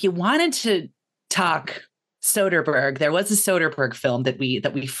 If you wanted to talk Soderbergh, there was a Soderbergh film that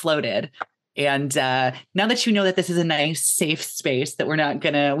we floated. And now that you know that this is a nice, safe space, that we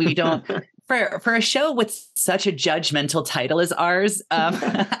don't for a show with such a judgmental title as ours,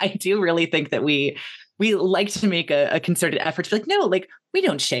 I do really think that we like to make a concerted effort to be like, no, like we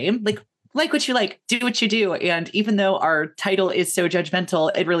don't shame, like what you like, do what you do. And even though our title is so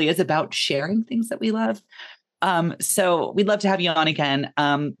judgmental, it really is about sharing things that we love. So we'd love to have you on again.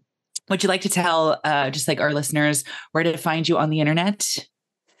 Would you like to tell just like our listeners where to find you on the internet?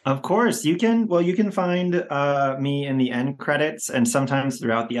 Of course, you can find me in the end credits and sometimes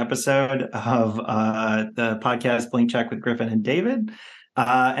throughout the episode of the podcast Blank Check with Griffin and David.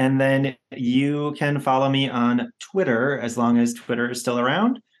 And then you can follow me on Twitter, as long as Twitter is still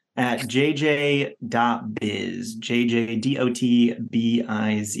around, at jj.biz,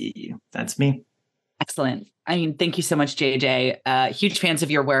 JJDOTBIZ. That's me. Excellent. I mean, thank you so much, JJ. Huge fans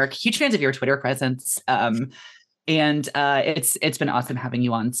of your work, huge fans of your Twitter presence. And it's been awesome having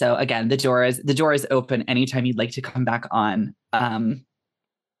you on. So again, the door is open anytime you'd like to come back on.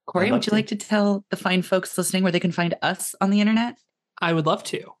 Corey, would you like to tell the fine folks listening where they can find us on the internet? I would love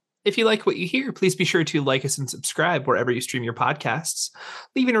to. If you like what you hear, please be sure to like us and subscribe wherever you stream your podcasts.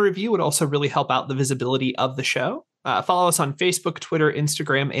 Leaving a review would also really help out the visibility of the show. Follow us on Facebook, Twitter,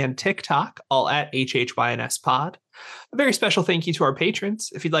 Instagram, and TikTok, all at HHYNSPod. A very special thank you to our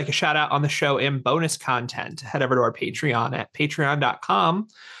patrons. If you'd like a shout out on the show and bonus content, head over to our Patreon at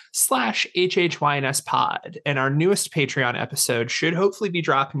patreon.com/HHYNSPod. And our newest Patreon episode should hopefully be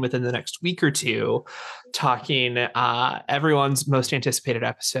dropping within the next week or two, talking everyone's most anticipated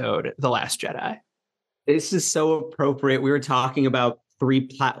episode, The Last Jedi. This is so appropriate. We were talking about 3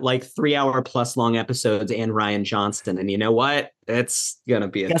 hour plus long episodes and Rian Johnson. And you know what? It's going to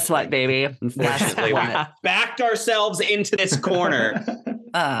be Guess what, baby? Unfortunately, we backed ourselves into this corner.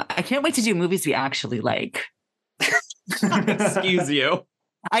 I can't wait to do movies we actually like. Excuse you.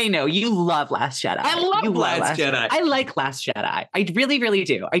 I know you love Last Jedi. I love Last Jedi. I like Last Jedi. I really, really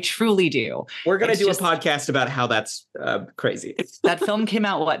do. I truly do. We're going to do a podcast about how that's crazy. That film came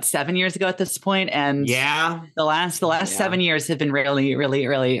out, what, 7 years ago at this point? And yeah, the last 7 years have been really, really,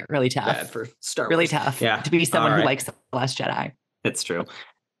 really, really tough. Bad for Star Wars. Really tough to be someone who likes The Last Jedi. It's true.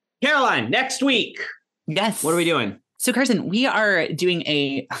 Caroline, next week. Yes. What are we doing? So, Carson, we are doing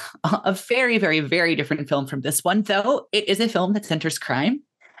a very, very, very different film from this one, though it is a film that centers crime.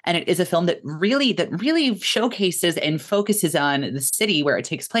 And it is a film that really showcases and focuses on the city where it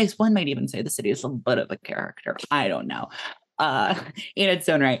takes place. One might even say the city is a bit of a character. I don't know, in its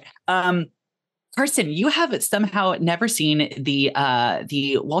own right. Carson, you have somehow never seen the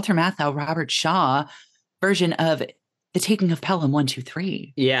Walter Matthau, Robert Shaw version of The Taking of Pelham 1, 2,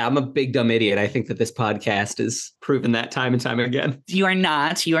 3. Yeah, I'm a big dumb idiot. I think that this podcast has proven that time and time again. You are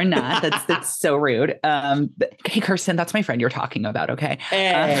not. That's so rude. Hey, Kirsten, that's my friend you're talking about. Okay.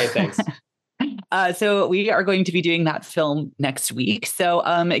 Hey, thanks. So we are going to be doing that film next week. So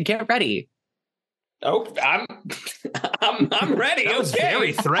get ready. Oh, I'm ready. That was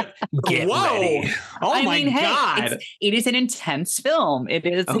very Get Whoa. ready. Oh my God. It is an intense film. It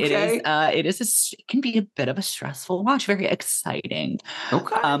is, okay. It can be a bit of a stressful watch, very exciting.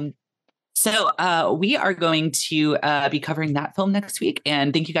 Okay. So we are going to be covering that film next week.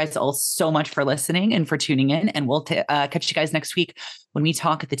 And thank you guys all so much for listening and for tuning in. And we'll catch you guys next week when we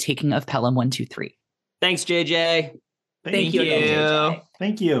talk at The Taking of Pelham 1, 2, 3. Thanks, JJ. Thank you.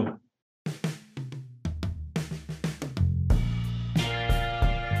 Thank you.